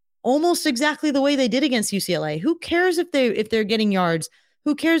almost exactly the way they did against UCLA. Who cares if they're getting yards?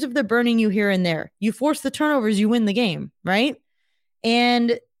 Who cares if they're burning you here and there? You force the turnovers, you win the game, right?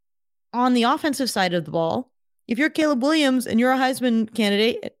 And on the offensive side of the ball, if you're Caleb Williams and you're a Heisman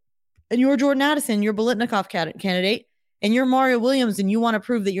candidate, and you're Jordan Addison, you're Biletnikoff candidate, and you're Mario Williams, and you want to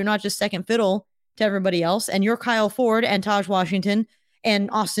prove that you're not just second fiddle to everybody else, and you're Kyle Ford and Taj Washington and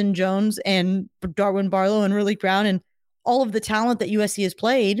Austin Jones and Darwin Barlow and Riley Brown and all of the talent that USC has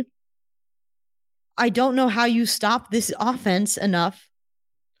played, I don't know how you stop this offense enough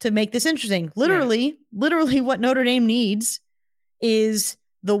to make this interesting. Literally what Notre Dame needs is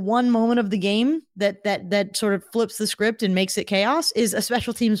the one moment of the game that sort of flips the script and makes it chaos is a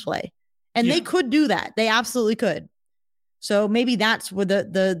special teams play. And they could do that. They absolutely could. So maybe that's where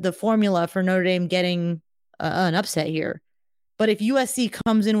the formula for Notre Dame getting an upset here. But if USC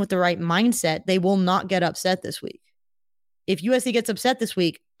comes in with the right mindset, they will not get upset this week. If USC gets upset this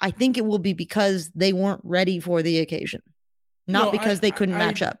week, I think it will be because they weren't ready for the occasion, not because they couldn't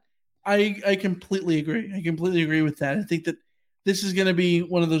match up. I completely agree. I completely agree with that. I think that this is going to be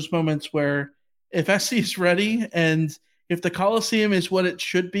one of those moments where if SC is ready and if the Coliseum is what it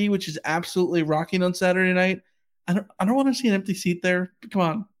should be, which is absolutely rocking on Saturday night, I don't want to see an empty seat there. Come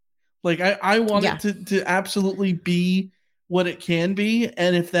on. Like I want it to absolutely be what it can be.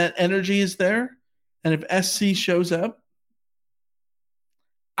 And if that energy is there and if SC shows up,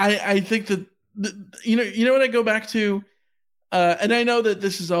 I think that, you know what I go back to, and I know that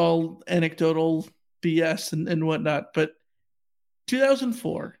this is all anecdotal BS and whatnot, but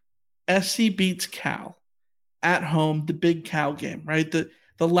 2004, SC beats Cal at home, the big Cal game, right? The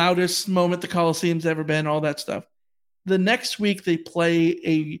loudest moment the Coliseum's ever been, all that stuff. The next week they play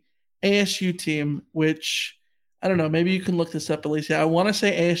a ASU team, which I don't know, maybe you can look this up, Alicia. I want to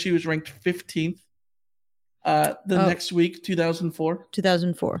say ASU was ranked 15th next week, 2004.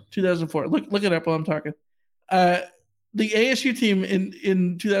 2004. Look it up while I'm talking. The ASU team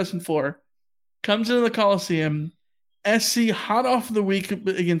in 2004 comes into the Coliseum. SC, hot off the week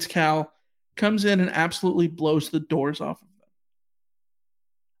against Cal, comes in and absolutely blows the doors off of them.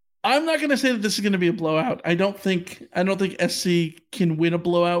 I'm not going to say that this is going to be a blowout. I don't think SC can win a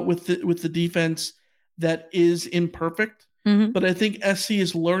blowout with the defense that is imperfect. Mm-hmm. But I think SC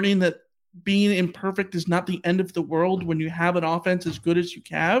is learning that being imperfect is not the end of the world when you have an offense as good as you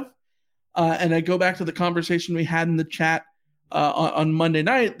have. And I go back to the conversation we had in the chat on Monday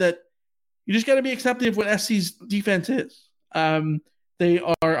night that you just got to be accepting of what SC's defense is. They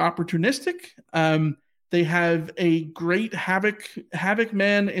are opportunistic. They have a great havoc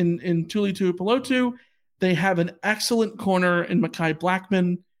man in Tuli Tuipulotu. They have an excellent corner in Mekhi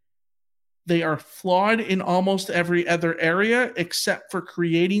Blackman. They are flawed in almost every other area except for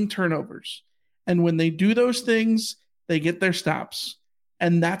creating turnovers. And when they do those things, they get their stops.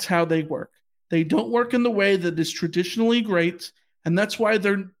 And that's how they work. They don't work in the way that is traditionally great. And that's why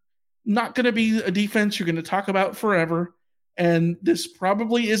they're not going to be a defense you're going to talk about forever. And this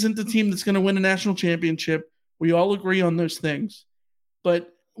probably isn't the team that's going to win a national championship. We all agree on those things.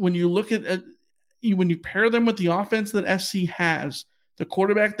 But when you look at when you pair them with the offense that SC has, the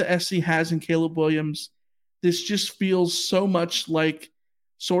quarterback that SC has in Caleb Williams, this just feels so much like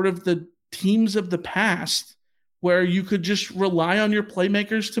sort of the teams of the past where you could just rely on your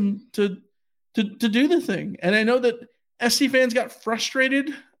playmakers to do the thing. And I know that SC fans got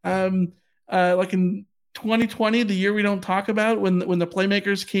frustrated like in 2020, the year we don't talk about, when the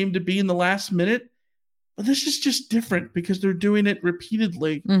playmakers came to be in the last minute. But this is just different because they're doing it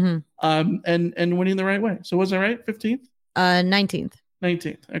repeatedly and winning the right way. So was I right? 15th? 19th.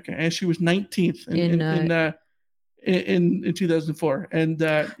 19th. Okay. And she was 19th in 2004. And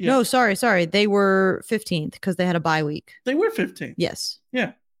no, sorry. They were 15th because they had a bye week. They were 15th. Yes.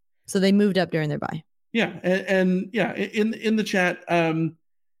 Yeah. So they moved up during their bye. Yeah. And in the chat,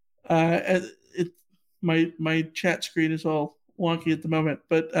 my chat screen is all wonky at the moment,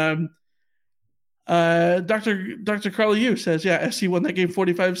 but Dr. Carly Yu says, SC won that game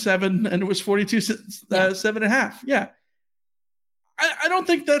 45-7 and it was 42-7.5. Yeah. I don't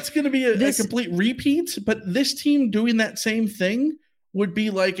think that's going to be a complete repeat, but this team doing that same thing would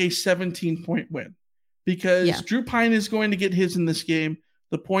be like a 17-point win because Drew Pine is going to get his in this game.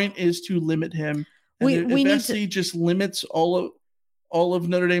 The point is to limit him. And if SC just limits all all of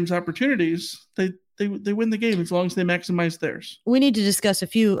Notre Dame's opportunities, they win the game as long as they maximize theirs. We need to discuss a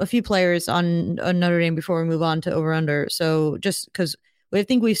few players on Notre Dame before we move on to over-under. So just because I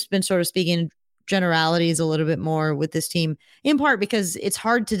think we've been sort of speaking generalities a little bit more with this team, in part because it's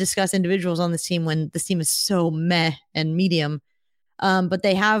hard to discuss individuals on this team when this team is so meh and medium. But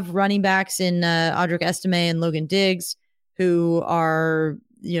they have running backs in Audric Estime and Logan Diggs, who are,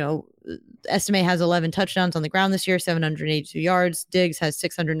 Estime has 11 touchdowns on the ground this year, 782 yards. Diggs has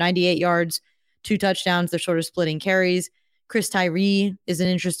 698 yards, 2 touchdowns. They're sort of splitting carries. Chris Tyree is an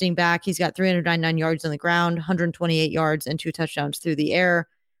interesting back. He's got 399 yards on the ground, 128 yards, and 2 touchdowns through the air.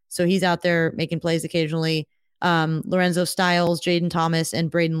 So he's out there making plays occasionally. Lorenzo Styles, Jaden Thomas, and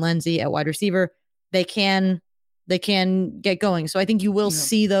Braden Lenzy at wide receiver. They can get going. So I think you will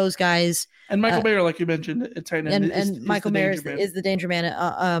see those guys. And Michael Mayer, like you mentioned, at tight end. And Michael Mayer is the danger man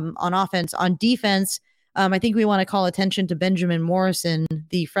on offense. On defense, I think we want to call attention to Benjamin Morrison,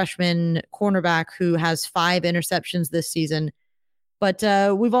 the freshman cornerback who has 5 interceptions this season. But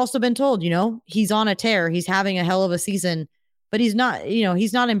we've also been told, he's on a tear. He's having a hell of a season, but he's not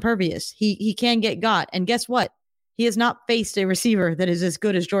impervious. He can get got. And guess what? He has not faced a receiver that is as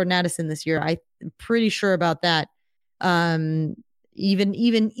good as Jordan Addison this year. I'm pretty sure about that.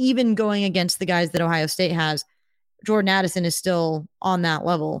 Even going against the guys that Ohio State has, Jordan Addison is still on that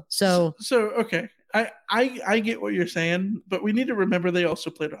level. So okay. I get what you're saying, but we need to remember they also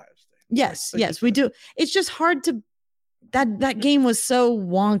played Ohio State. Yes, we do. It's just hard to that game was so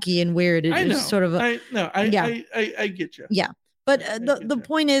wonky and weird. I know. Sort of I get you. Yeah. But the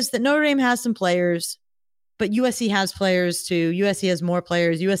point is that Notre Dame has some players, but USC has players too. USC has more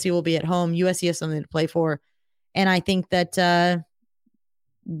players. USC will be at home. USC has something to play for. And I think that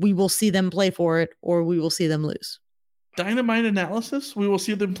we will see them play for it or we will see them lose. Dynamite analysis? We will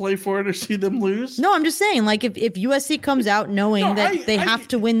see them play for it or see them lose? No, I'm just saying, like, if USC comes out knowing that they have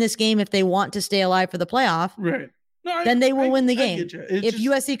to win this game if they want to stay alive for the playoff, right? No, then they will win the game. If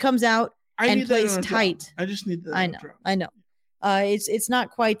USC comes out and plays tight, I just need that. I know. It's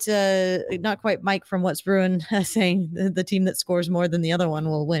not quite Mike from What's Brewing saying the team that scores more than the other one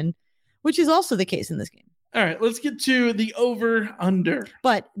will win, which is also the case in this game. All right, let's get to the over-under.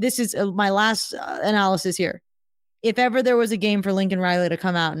 But this is my last analysis here. If ever there was a game for Lincoln Riley to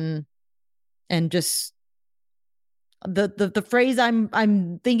come out and just the phrase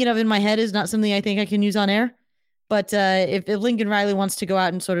I'm thinking of in my head is not something I think I can use on air. But if Lincoln Riley wants to go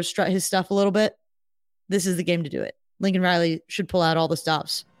out and sort of strut his stuff a little bit, this is the game to do it. Lincoln Riley should pull out all the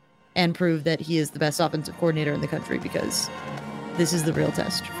stops and prove that he is the best offensive coordinator in the country, because this is the real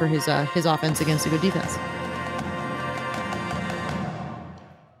test for his offense against a good defense.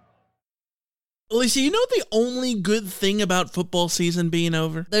 Alicia, you know the only good thing about football season being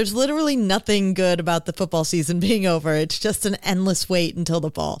over? There's literally nothing good about the football season being over. It's just an endless wait until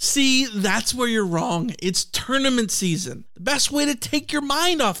the fall. See, that's where you're wrong. It's tournament season. The best way to take your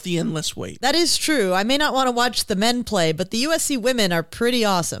mind off the endless wait. That is true. I may not want to watch the men play, but the USC women are pretty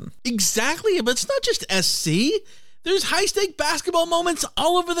awesome. Exactly, but it's not just SC. There's high-stake basketball moments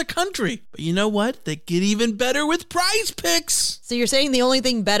all over the country. But you know what? They get even better with Prize Picks. So you're saying the only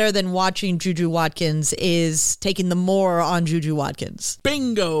thing better than watching Juju Watkins is taking the more on Juju Watkins.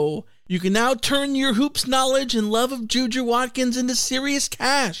 Bingo! You can now turn your hoops knowledge and love of Juju Watkins into serious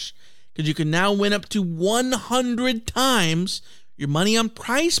cash, because you can now win up to 100 times your money on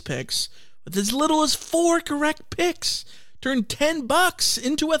Prize Picks with as little as 4 correct picks. Turn $10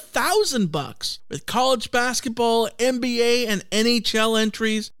 into $1,000 with college basketball, NBA, and NHL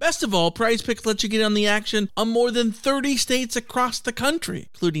entries. Best of all, Prize Picks lets you get on the action on more than 30 states across the country,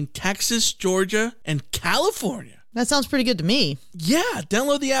 including Texas, Georgia, and California. That sounds pretty good to me. Yeah,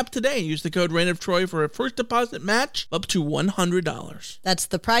 download the app today. Use the code RAINOFTROY for a first deposit match up to $100. That's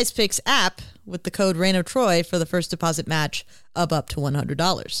the Prize Picks app with the code RAINOFTROY for the first deposit match of up to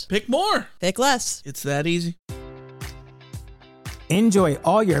 $100. Pick more. Pick less. It's that easy. Enjoy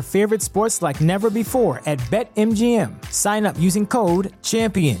all your favorite sports like never before at BetMGM. Sign up using code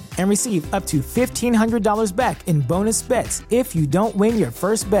CHAMPION and receive up to $1,500 back in bonus bets if you don't win your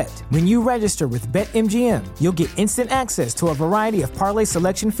first bet. When you register with BetMGM, you'll get instant access to a variety of parlay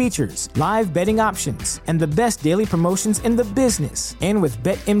selection features, live betting options, and the best daily promotions in the business. And with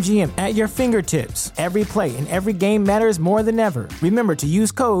BetMGM at your fingertips, every play and every game matters more than ever. Remember to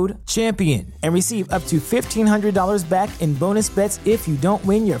use code CHAMPION and receive up to $1,500 back in bonus bets if you don't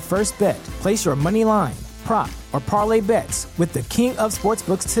win your first bet. Place your money line, prop, or parlay bets with the king of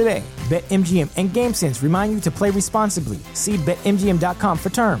sportsbooks today. BetMGM and GameSense remind you to play responsibly. See BetMGM.com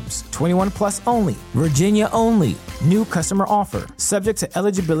for terms. 21 plus only. Virginia only. New customer offer. Subject to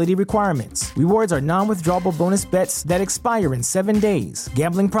eligibility requirements. Rewards are non-withdrawable bonus bets that expire in 7 days.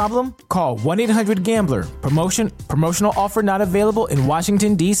 Gambling problem? Call 1-800-GAMBLER. Promotional offer not available in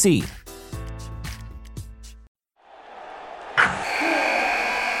Washington, D.C.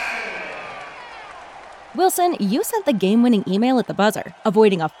 Wilson, you sent the game-winning email at the buzzer,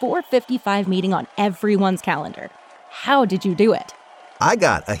 avoiding a 4:55 meeting on everyone's calendar. How did you do it? I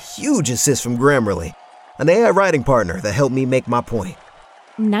got a huge assist from Grammarly, an AI writing partner that helped me make my point.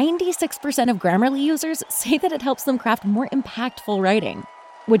 96% of Grammarly users say that it helps them craft more impactful writing.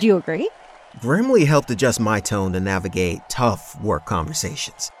 Would you agree? Grammarly helped adjust my tone to navigate tough work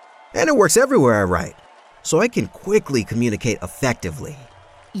conversations. And it works everywhere I write, so I can quickly communicate effectively.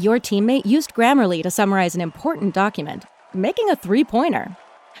 Your teammate used Grammarly to summarize an important document, making a 3-pointer.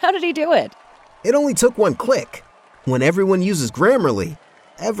 How did he do it? It only took one click. When everyone uses Grammarly,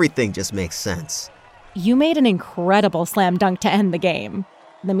 everything just makes sense. You made an incredible slam dunk to end the game.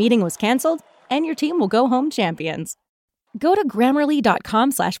 The meeting was canceled, and your team will go home champions. Go to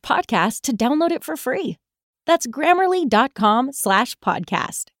Grammarly.com/podcast to download it for free. That's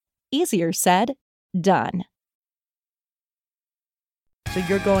Grammarly.com/podcast. Easier said, done. So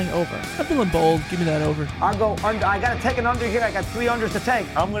you're going over. I'm feeling bold. Give me that over. I'll go under. I got to take an under here. I got 3 unders to take.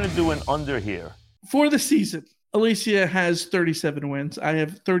 I'm going to do an under here. For the season, Alicia has 37 wins. I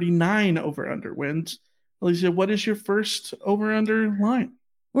have 39 over-under wins. Alicia, what is your first over-under line?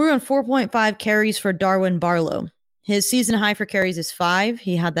 We're on 4.5 carries for Darwin Barlow. His season high for carries is 5.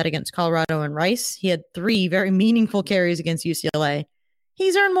 He had that against Colorado and Rice. He had 3 very meaningful carries against UCLA.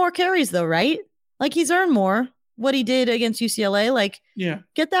 He's earned more carries, though, right? Like, he's earned more. What he did against UCLA,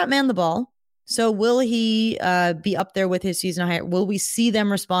 get that man the ball. So will he be up there with his season high? Will we see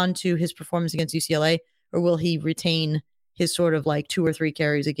them respond to his performance against UCLA, or will he retain his sort of 2 or 3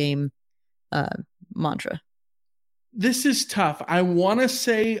 carries a game mantra? This is tough. I want to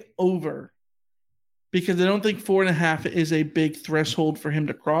say over because I don't think 4.5 is a big threshold for him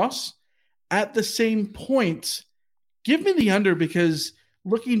to cross. At the same point, give me the under because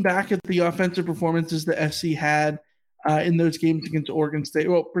looking back at the offensive performances that SC had in those games against Oregon State,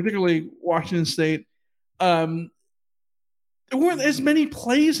 well, particularly Washington State, there weren't as many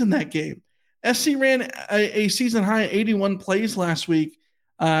plays in that game. SC ran a season high 81 plays last week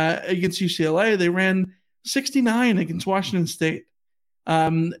against UCLA. They ran 69 against Washington State.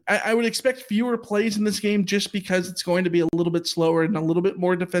 I would expect fewer plays in this game just because it's going to be a little bit slower and a little bit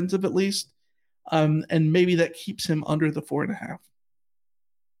more defensive at least. And maybe that keeps him under the 4.5.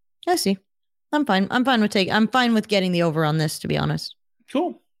 I see. I'm fine. I'm fine with getting the over on this, to be honest.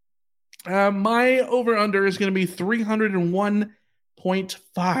 Cool. My over-under is going to be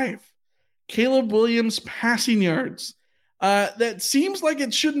 301.5. Caleb Williams passing yards. That seems like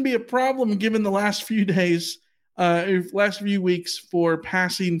it shouldn't be a problem given the last few days, last few weeks for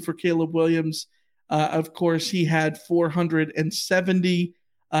passing for Caleb Williams. Of course, he had 470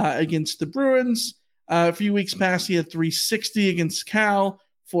 against the Bruins. A few weeks past, he had 360 against Cal.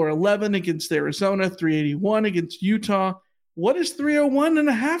 411 against Arizona, 381 against Utah. What is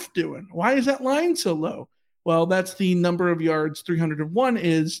 301.5 doing? Why is that line so low? Well, that's the number of yards 301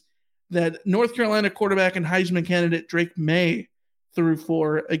 is that North Carolina quarterback and Heisman candidate Drake May threw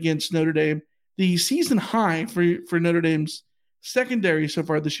for against Notre Dame. The season high for Notre Dame's secondary so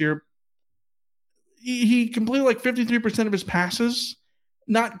far this year, he completed 53% of his passes.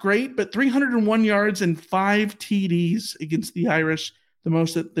 Not great, but 301 yards and 5 TDs against the Irish, the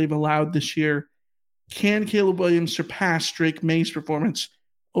most that they've allowed this year. Can Caleb Williams surpass Drake May's performance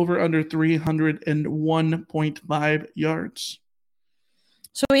over under 301.5 yards?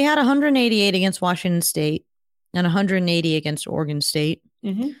 So he had 188 against Washington State and 180 against Oregon State.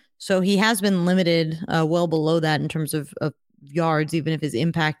 Mm-hmm. So he has been limited well below that in terms of yards, even if his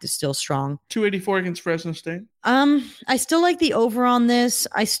impact is still strong. 284 against Fresno State. I still like the over on this.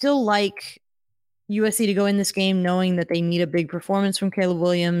 I still like USC to go in this game knowing that they need a big performance from Caleb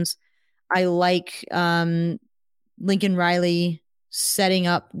Williams. I like Lincoln Riley setting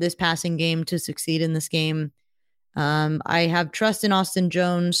up this passing game to succeed in this game. I have trust in Austin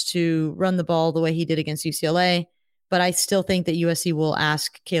Jones to run the ball the way he did against UCLA, but I still think that USC will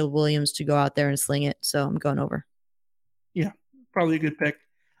ask Caleb Williams to go out there and sling it. So I'm going over. Yeah, probably a good pick.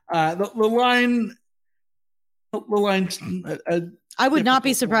 The line. I would not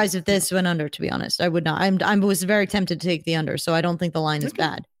be surprised if this went under, to be honest. I would not. I was very tempted to take the under, so I don't think the line is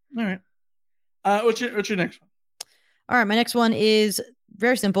bad. All right. What's your next one? All right, my next one is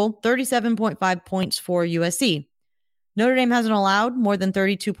very simple, 37.5 points for USC. Notre Dame hasn't allowed more than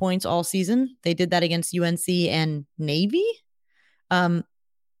 32 points all season. They did that against UNC and Navy.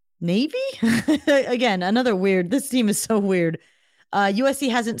 Navy? Again, another weird. This team is so weird. USC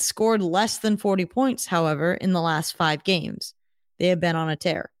hasn't scored less than 40 points, however, in the last 5 games. They have been on a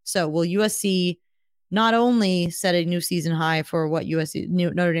tear. So will USC not only set a new season high for what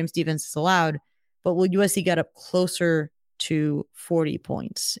Notre Dame's defense has allowed, but will USC get up closer to 40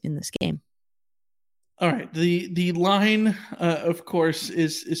 points in this game? All right. The line, of course,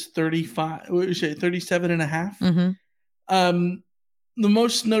 is 35. What did you say? 37 and a half. Mm-hmm. The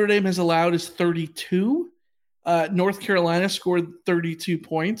most Notre Dame has allowed is 32. North Carolina scored 32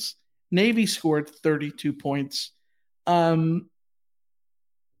 points. Navy scored 32 points.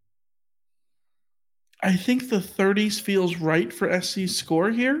 I think the 30s feels right for SC's score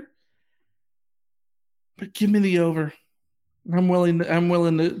here, but give me the over. I'm willing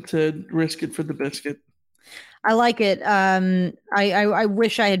to risk it for the biscuit. I like it. I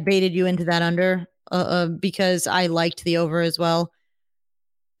wish I had baited you into that under because I liked the over as well.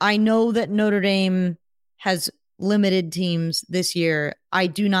 I know that Notre Dame has limited teams this year. I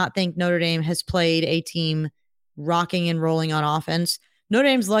do not think Notre Dame has played a team rocking and rolling on offense. Notre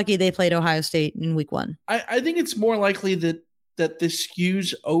Dame's lucky they played Ohio State in week 1. I think it's more likely that this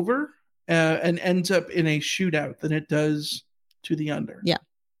skews over and ends up in a shootout than it does to the under. Yeah.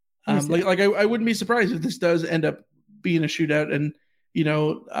 I wouldn't be surprised if this does end up being a shootout and,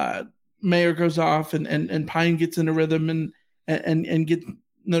 Mayer goes off and Pine gets in a rhythm and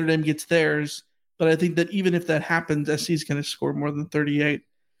Notre Dame gets theirs. But I think that even if that happens, SC is going to score more than 38.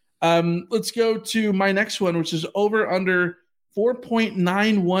 Let's go to my next one, which is over under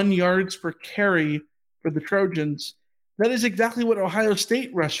 4.91 yards per carry for the Trojans. That is exactly what Ohio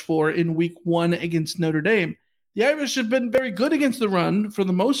State rushed for in week 1 against Notre Dame. The Irish have been very good against the run for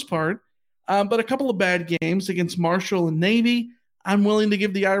the most part, but a couple of bad games against Marshall and Navy. I'm willing to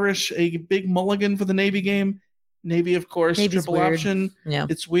give the Irish a big mulligan for the Navy game. Navy, of course, Navy's triple weird. option. Yeah.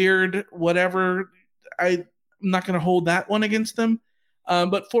 It's weird, whatever. I'm not going to hold that one against them.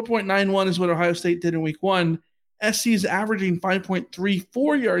 But 4.91 is what Ohio State did in week 1. SC is averaging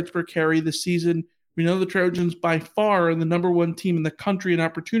 5.34 yards per carry this season. We know the Trojans by far are the number 1 team in the country in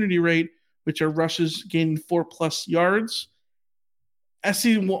opportunity rate, which are rushes gaining 4+ yards. SC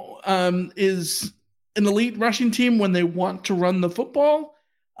is an elite rushing team when they want to run the football.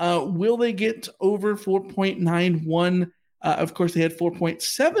 Will they get over 4.91? Of course, they had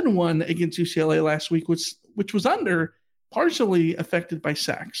 4.71 against UCLA last week, which was under, partially affected by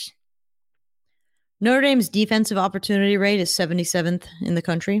sacks. Notre Dame's defensive opportunity rate is 77th in the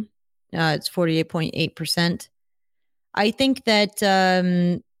country. It's 48.8%. I think that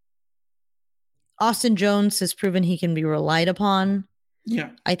Austin Jones has proven he can be relied upon.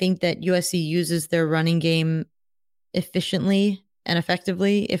 Yeah. I think that USC uses their running game efficiently and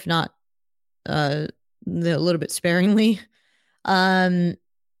effectively, if not a little bit sparingly. So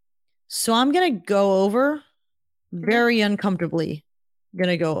I'm going to go over, very uncomfortably going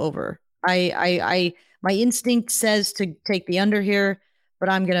to go over. My instinct says to take the under here, but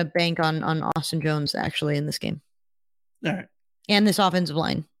I'm going to bank on Austin Jones actually in this game. All right. And this offensive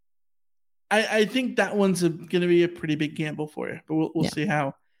line. I think that one's going to be a pretty big gamble for you, but we'll see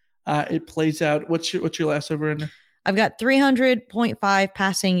how it plays out. What's your last over under? I've got 300.5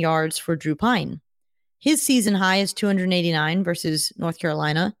 passing yards for Drew Pine. His season high is 289 versus North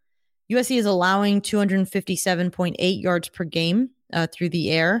Carolina. USC is allowing 257.8 yards per game through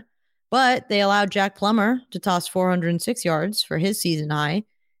the air, but they allowed Jack Plummer to toss 406 yards for his season high.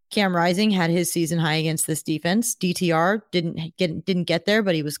 Cam Rising had his season high against this defense. DTR didn't get there,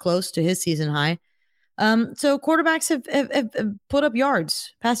 but he was close to his season high. So quarterbacks have put up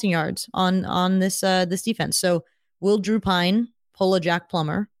yards, passing yards on this defense. So will Drew Pine pull a Jack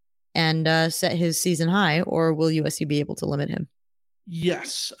Plummer and set his season high, or will USC be able to limit him?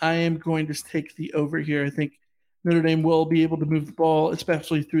 Yes, I am going to take the over here. I think Notre Dame will be able to move the ball,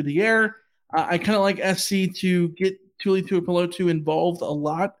 especially through the air. I kind of like SC to get Tuli Tuipulotu involved a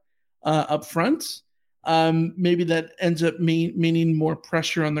lot up front. Maybe that ends up meaning more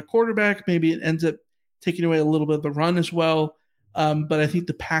pressure on the quarterback. Maybe it ends up taking away a little bit of the run as well. But I think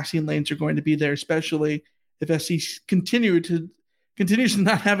the passing lanes are going to be there, especially if SC continues to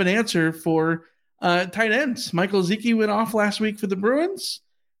not have an answer for tight ends. Michael Zeke went off last week for the Bruins.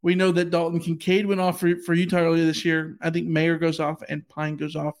 We know that Dalton Kincaid went off for Utah earlier this year. I think Mayer goes off and Pine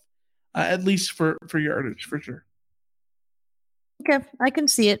goes off, at least for yardage, for sure. Okay, I can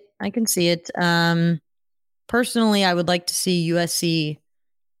see it. Personally, I would like to see USC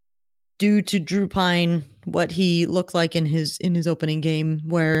due to Drew Pine, what he looked like in his opening game,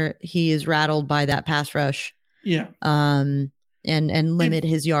 where he is rattled by that pass rush. Yeah. And limit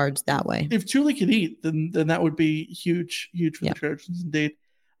his yards that way. If Thule could eat, then that would be huge for the Trojans indeed.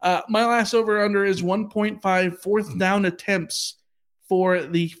 My last over-under is 1.5 fourth down attempts for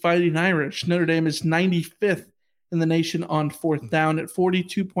the Fighting Irish. Notre Dame is 95th in the nation on fourth down at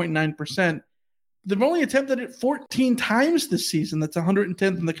 42.9%. They've only attempted it 14 times this season. That's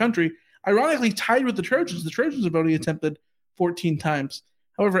 110th in the country. Ironically, tied with the Trojans. The Trojans have only attempted 14 times.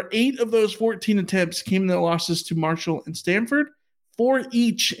 However, 8 of those 14 attempts came in their losses to Marshall and Stanford, 4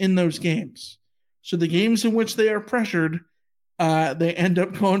 each in those games. So the games in which they are pressured, they end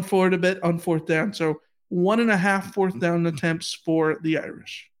up going forward a bit on fourth down. So 1.5 fourth down attempts for the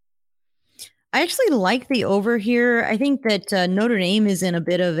Irish. I actually like the over here. I think that Notre Dame is in a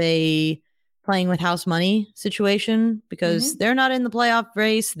bit of a playing with house money situation because they're not in the playoff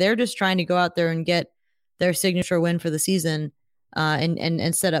race. They're just trying to go out there and get their signature win for the season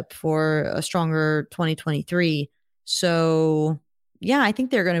and set up for a stronger 2023. So, yeah, I think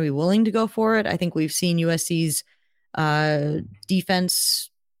they're going to be willing to go for it. I think we've seen USC's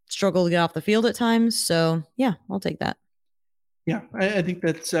defense struggle to get off the field at times. So, yeah, I'll take that. Yeah, I think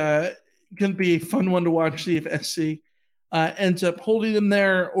that's going to be a fun one to watch, see if SC ends up holding them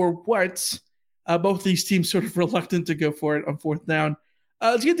there or what. Both these teams sort of reluctant to go for it on fourth down.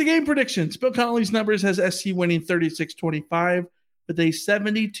 Let's get the game predictions. Bill Connolly's numbers has SC winning 36-25 with a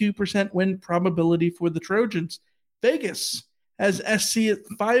 72% win probability for the Trojans. Vegas has SC at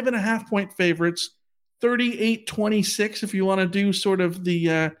 5.5-point favorites, 38-26. If you want to do sort of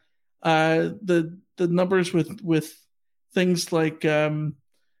the numbers with things like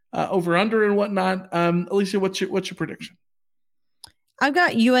over under and whatnot. Alicia, what's your prediction? I've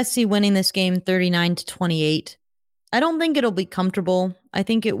got USC winning this game 39-28. I don't think it'll be comfortable. I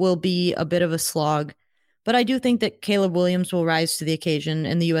think it will be a bit of a slog, but I do think that Caleb Williams will rise to the occasion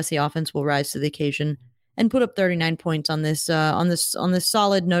and the USC offense will rise to the occasion and put up 39 points on this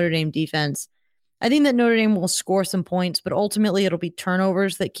solid Notre Dame defense. I think that Notre Dame will score some points, but ultimately it'll be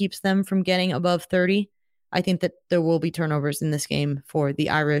turnovers that keeps them from getting above 30. I think that there will be turnovers in this game for the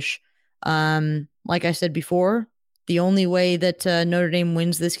Irish. Like I said before, the only way that Notre Dame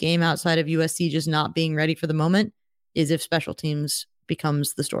wins this game outside of USC just not being ready for the moment is if special teams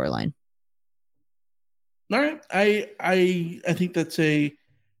becomes the storyline. All right. I think that's a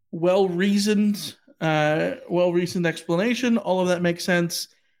well-reasoned explanation. All of that makes sense.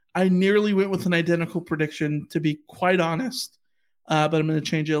 I nearly went with an identical prediction, to be quite honest, but I'm going to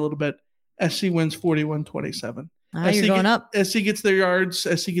change it a little bit. SC wins 41-27. You're going up. SC gets their yards.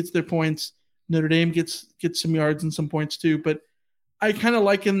 SC gets their points. Notre Dame gets some yards and some points too. But I kind of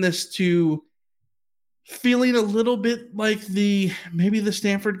liken this to feeling a little bit like maybe the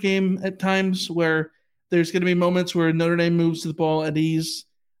Stanford game at times, where there's going to be moments where Notre Dame moves the ball at ease,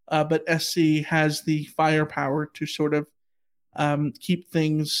 but SC has the firepower to sort of keep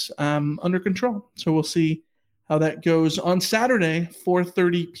things under control. So we'll see how that goes on Saturday,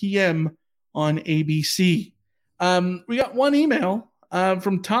 4:30 p.m. on ABC. We got one email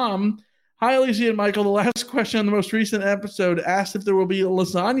from Tom. Hi, Alicia and Michael. The last question on the most recent episode asked if there will be a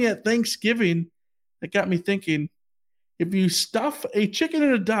lasagna at Thanksgiving. That got me thinking. If you stuff a chicken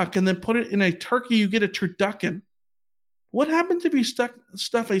in a duck and then put it in a turkey, you get a turducken. What happens if you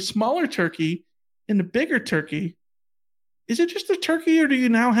stuff a smaller turkey in a bigger turkey? Is it just a turkey, or do you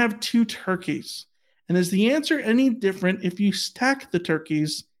now have 2 turkeys? And is the answer any different if you stack the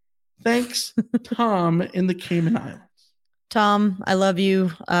turkeys? Thanks, Tom in the Cayman Islands. Tom, I love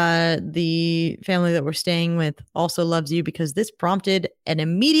you. The family that we're staying with also loves you because this prompted an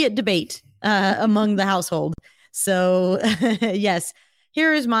immediate debate among the household. So, yes,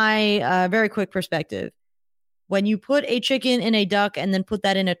 here is my very quick perspective. When you put a chicken in a duck and then put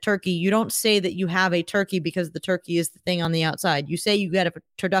that in a turkey, you don't say that you have a turkey because the turkey is the thing on the outside. You say you got a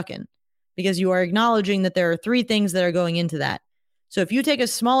turducken because you are acknowledging that there are 3 things that are going into that. So if you take a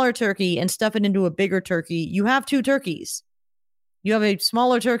smaller turkey and stuff it into a bigger turkey, you have 2 turkeys. You have a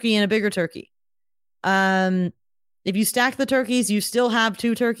smaller turkey and a bigger turkey. If you stack the turkeys, you still have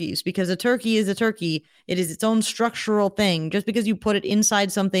 2 turkeys because a turkey is a turkey. It is its own structural thing. Just because you put it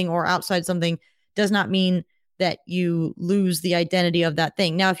inside something or outside something does not mean that you lose the identity of that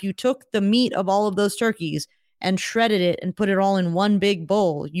thing. Now, if you took the meat of all of those turkeys and shredded it and put it all in one big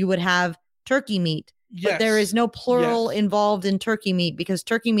bowl, you would have turkey meat. Yes. But there is no plural involved in turkey meat because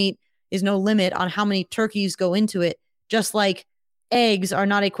turkey meat is no limit on how many turkeys go into it. Just like eggs are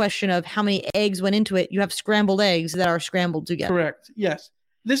not a question of how many eggs went into it. You have scrambled eggs that are scrambled together. Correct. Yes.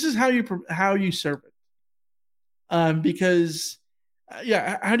 This is how you serve it. Because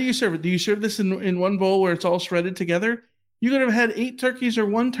Yeah. How do you serve it? Do you serve this in one bowl where it's all shredded together? You could have had 8 turkeys or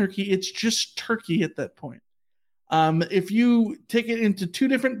 1 turkey. It's just turkey at that point. If you take it into 2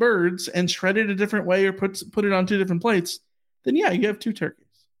 different birds and shred it a different way or put it on 2 different plates, then yeah, you have 2 turkeys.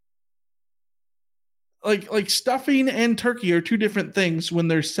 Like stuffing and turkey are 2 different things when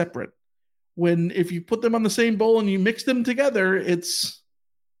they're separate. If you put them on the same bowl and you mix them together, it's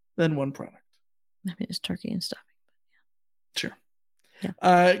then one product. I mean, it's turkey and stuffing. Sure.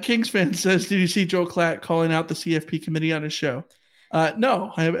 Yeah. Kings fan says, did you see Joel Klatt calling out the CFP committee on his show?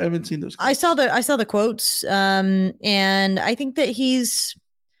 No, I haven't seen those quotes. I saw the quotes, and I think that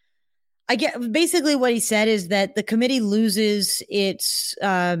basically what he said is that the committee loses its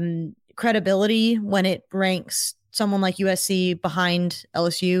credibility when it ranks someone like USC behind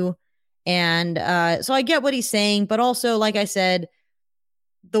LSU. And so I get what he's saying, but also, like I said,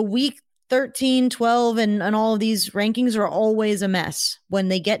 the week 13, 12, and all of these rankings are always a mess. When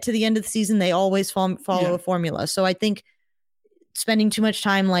they get to the end of the season, they always follow a formula. So I think spending too much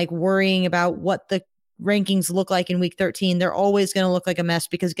time like worrying about what the rankings look like in week 13, they're always going to look like a mess,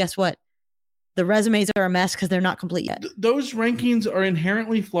 because guess what? The resumes are a mess because they're not complete yet. Those rankings are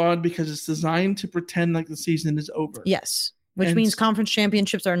inherently flawed because it's designed to pretend like the season is over. Yes. Which means conference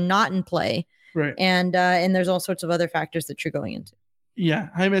championships are not in play. Right. And there's all sorts of other factors that you're going into. Yeah.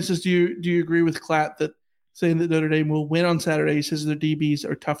 Jaime says, do you agree with Klatt that saying that Notre Dame will win on Saturday? He says their DBs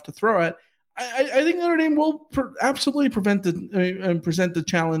are tough to throw at. I think Notre Dame will absolutely present the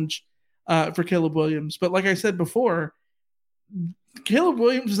challenge for Caleb Williams. But like I said before, Caleb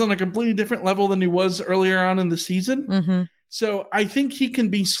Williams is on a completely different level than he was earlier on in the season. Mm-hmm. So I think he can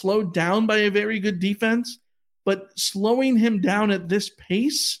be slowed down by a very good defense, but slowing him down at this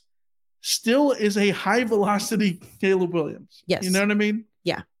pace still is a high velocity Caleb Williams. Yes. You know what I mean?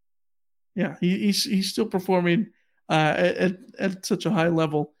 Yeah. Yeah. He's still performing at such a high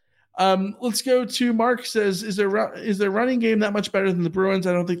level. Let's go to Mark says, is their running game that much better than the Bruins?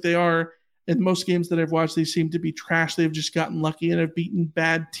 I don't think they are. In most games that I've watched, they seem to be trash. They've just gotten lucky and have beaten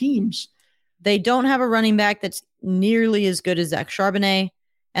bad teams. They don't have a running back that's nearly as good as Zach Charbonnet,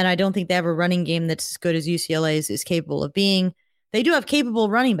 and I don't think they have a running game that's as good as UCLA's is capable of being. They do have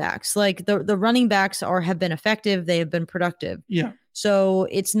capable running backs. Like the running backs have been effective. They have been productive. Yeah. So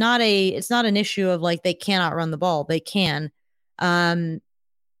it's not an issue of like they cannot run the ball. They can. The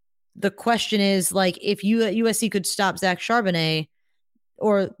question is like if USC could stop Zach Charbonnet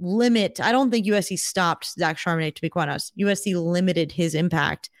or limit. I don't think USC stopped Zach Charbonnet, to be quite honest. USC limited his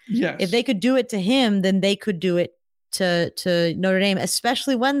impact. Yes. If they could do it to him, then they could do it to Notre Dame,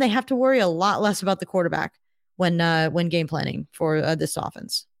 especially when they have to worry a lot less about the quarterback when game planning for this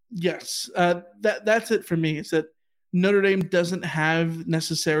offense. Yes. That's it for me, is that Notre Dame doesn't have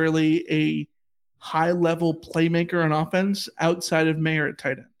necessarily a high-level playmaker on offense outside of Mayer at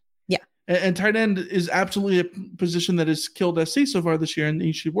tight end. Yeah. And tight end is absolutely a position that has killed SC so far this year and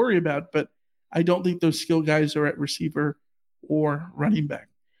you should worry about, but I don't think those skill guys are at receiver or running back.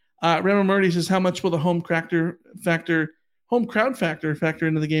 Ramo Murray says, how much will the home crowd factor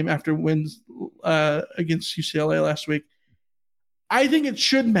into the game after wins against UCLA last week? I think it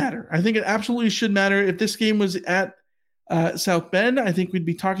should matter. I think it absolutely should matter. If this game was at South Bend, I think we'd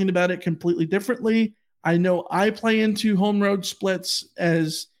be talking about it completely differently. I know I play into home road splits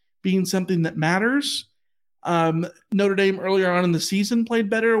as being something that matters. Notre Dame earlier on in the season played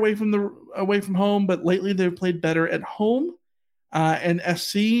better away from home, but lately they've played better at home. And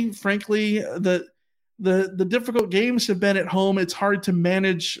SC, frankly, the difficult games have been at home. It's hard to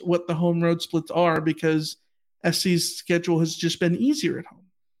manage what the home road splits are because SC's schedule has just been easier at home.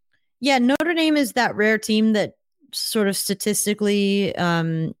 Yeah, Notre Dame is that rare team that sort of statistically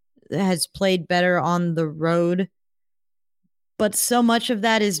has played better on the road. But so much of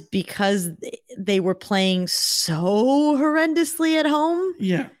that is because they were playing so horrendously at home.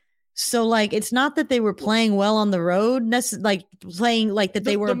 Yeah. So, like, it's not that they were playing well on the road, like playing like that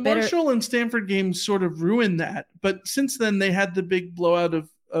they were the better. Marshall and Stanford games sort of ruined that. But since then, they had the big blowout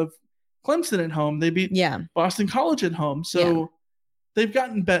of Clemson at home. They beat Boston College at home. So they've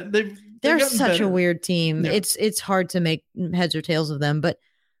gotten better. They're such a weird team. Yeah. It's hard to make heads or tails of them. But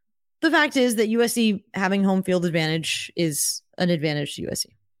the fact is that USC having home field advantage is an advantage to USC.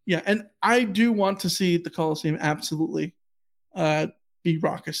 Yeah, and I do want to see the Coliseum absolutely be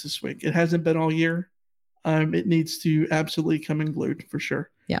raucous this week. It hasn't been all year. It needs to absolutely come unglued for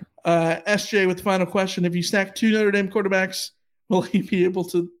sure. Yeah. SJ with the final question. If you stack 2 Notre Dame quarterbacks, will he be able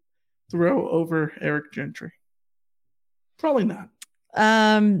to throw over Eric Gentry? Probably not.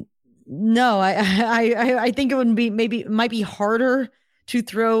 No, I think it would be might be harder to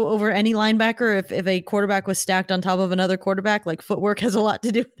throw over any linebacker if a quarterback was stacked on top of another quarterback. Like footwork has a lot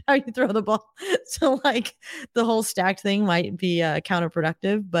to do with how you throw the ball. So like the whole stacked thing might be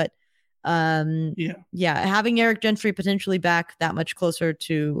counterproductive, but having Eric Gentry potentially back that much closer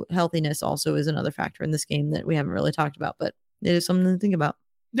to healthiness also is another factor in this game that we haven't really talked about, but it is something to think about.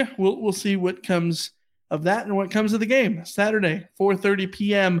 Yeah, we'll see what comes of that and what comes of the game. Saturday, 4:30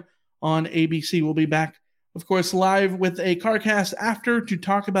 p.m. on ABC. We'll be back, of course, live with a CarCast after to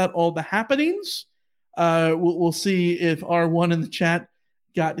talk about all the happenings. We'll see if R1 in the chat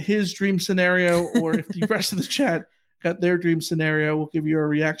got his dream scenario or if the rest of the chat got their dream scenario. We'll give you our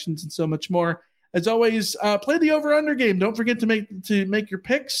reactions and so much more. As always, play the over-under game. Don't forget to make your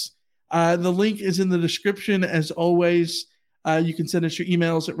picks. The link is in the description. As always, you can send us your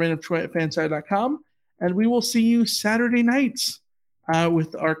emails at randomtroy@fanside.com, and we will see you Saturday nights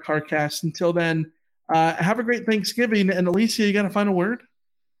with our CarCast. Until then, have a great Thanksgiving. And Alicia, you got a final word?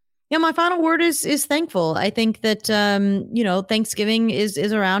 Yeah, my final word is thankful. I think that, Thanksgiving is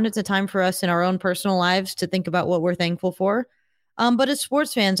around. It's a time for us in our own personal lives to think about what we're thankful for. But as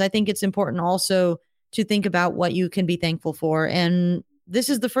sports fans, I think it's important also to think about what you can be thankful for. And this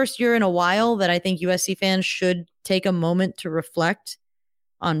is the first year in a while that I think USC fans should take a moment to reflect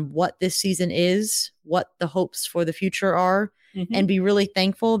on what this season is, what the hopes for the future are, and be really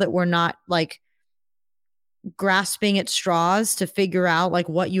thankful that we're not like grasping at straws to figure out like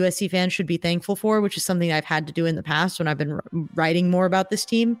what USC fans should be thankful for, which is something I've had to do in the past when I've been writing more about this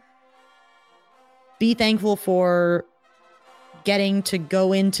team. Be thankful for getting to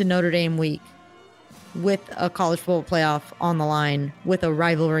go into Notre Dame week with a college football playoff on the line, with a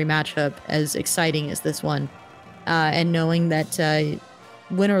rivalry matchup as exciting as this one, and knowing that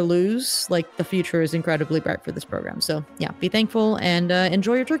win or lose, like the future is incredibly bright for this program. So yeah, be thankful and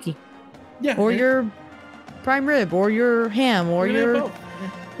enjoy your turkey, or your prime rib, or your ham, or your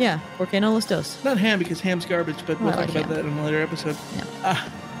porque no los dos. Not ham because ham's garbage, but we'll talk about that in a later episode. Yeah.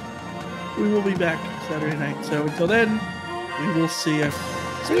 We will be back Saturday night. So until then, we will see you.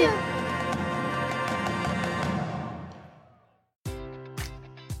 See ya.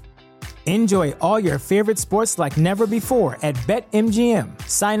 Enjoy all your favorite sports like never before at BetMGM.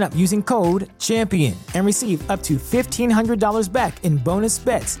 Sign up using code CHAMPION and receive up to $1,500 back in bonus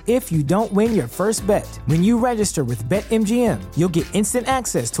bets if you don't win your first bet. When you register with BetMGM, you'll get instant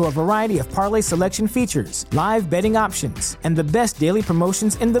access to a variety of parlay selection features, live betting options, and the best daily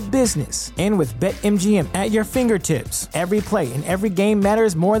promotions in the business. And with BetMGM at your fingertips, every play and every game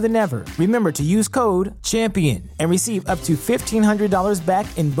matters more than ever. Remember to use code CHAMPION and receive up to $1,500 back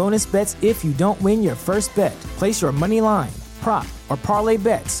in bonus bets if you don't win your first bet. Place your money line, prop, or parlay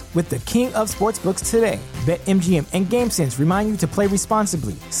bets with the king of sportsbooks today. BetMGM and GameSense remind you to play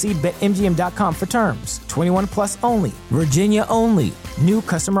responsibly. See BetMGM.com for terms. 21 plus only. Virginia only. New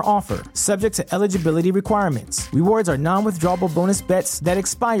customer offer. Subject to eligibility requirements. Rewards are non-withdrawable bonus bets that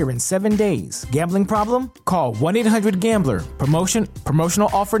expire in 7 days. Gambling problem? Call 1-800-GAMBLER. Promotional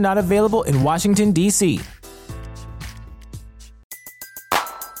offer not available in Washington, D.C.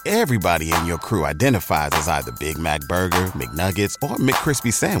 Everybody in your crew identifies as either Big Mac Burger, McNuggets, or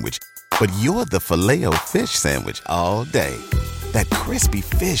McCrispy Sandwich. But you're the Filet-O-Fish Sandwich all day. That crispy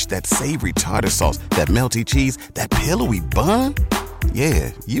fish, that savory tartar sauce, that melty cheese, that pillowy bun.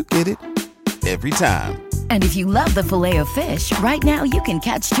 Yeah, you get it. Every time. And if you love the Filet-O-Fish, right now you can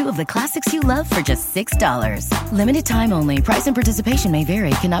catch two of the classics you love for just $6. Limited time only. Price and participation may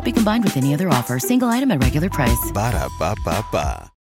vary. Cannot be combined with any other offer. Single item at regular price. Ba-da-ba-ba-ba.